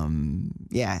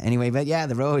anyway, but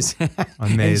the Rose.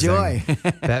 Amazing. Enjoy.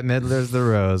 Bette Midler's The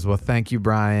Rose. Well, thank you,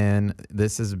 Brian.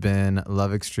 This has been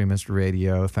Love Extremist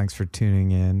Radio. Thanks for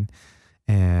tuning in.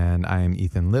 And I am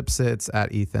Ethan Lipsitz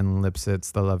at Ethan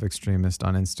Lipsitz, the Love Extremist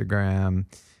on Instagram.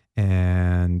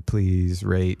 And please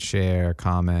rate, share,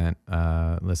 comment,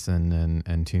 listen,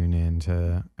 and tune in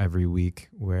to every week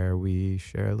where we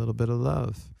share a little bit of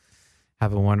love.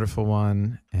 Have a wonderful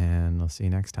one, and we'll see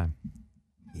you next time.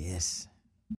 Yes.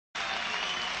 Go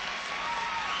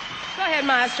ahead,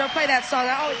 Maestro. Play that song.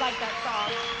 I always like that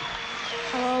song.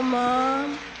 Hello,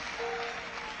 Mom.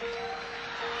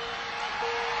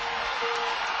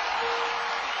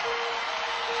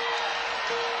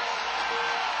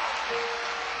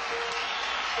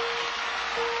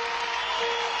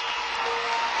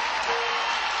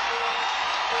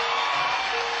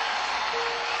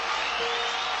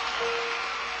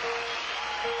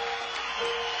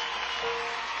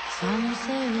 Some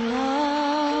say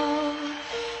love,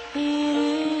 it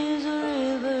is a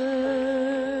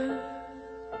river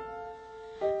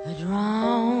that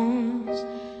drowns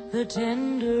the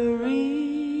tender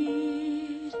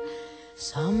reed.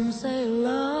 Some say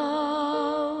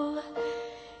love,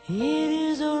 it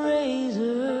is a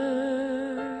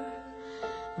razor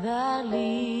that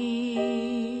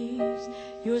leaves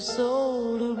your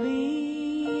soul to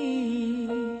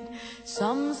bleed.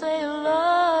 Some say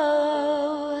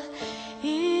love,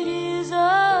 it is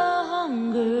a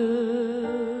hunger,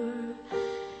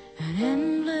 an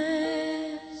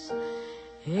endless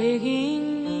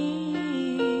aching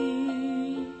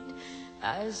need.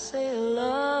 I say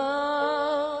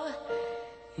love,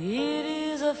 it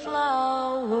is a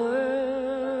flower,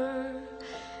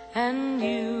 and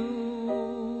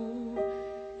you,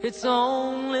 its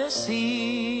only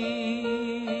seed.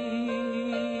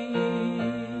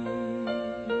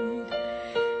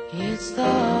 It's the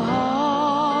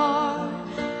heart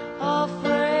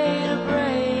afraid of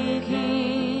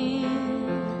breaking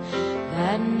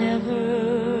that never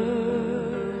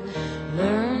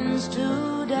learns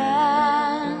to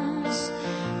dance.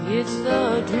 It's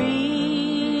the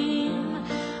dream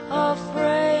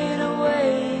afraid of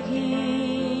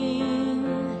waking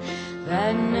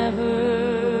that never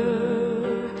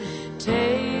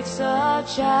takes a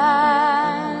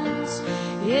chance.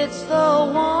 It's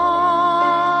the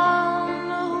one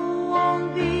who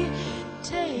won't be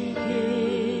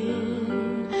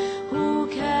taken, who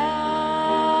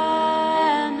cannot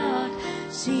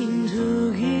seem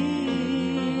to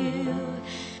give,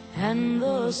 and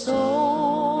the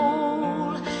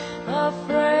soul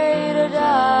afraid of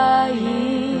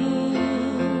dying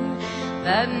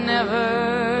that never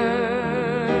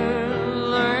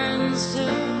learns to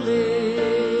live.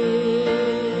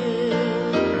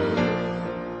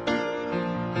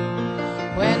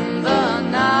 When the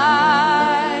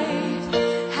night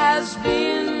has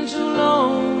been too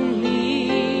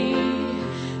lonely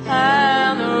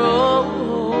and the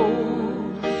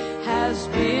road has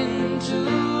been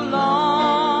too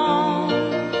long,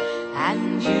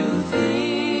 and you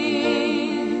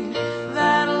think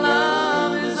that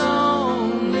love is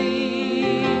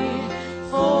only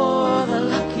for the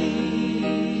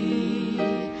lucky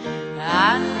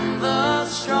and the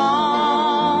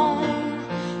strong,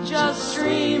 just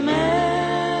remember,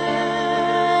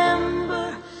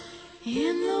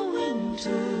 in the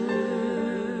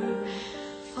winter,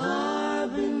 far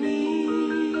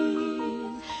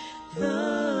beneath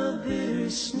the bitter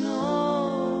snows,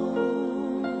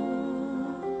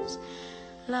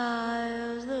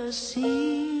 lies the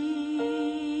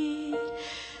seed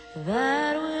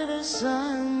that with the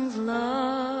sun's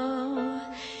love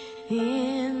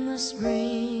in the spring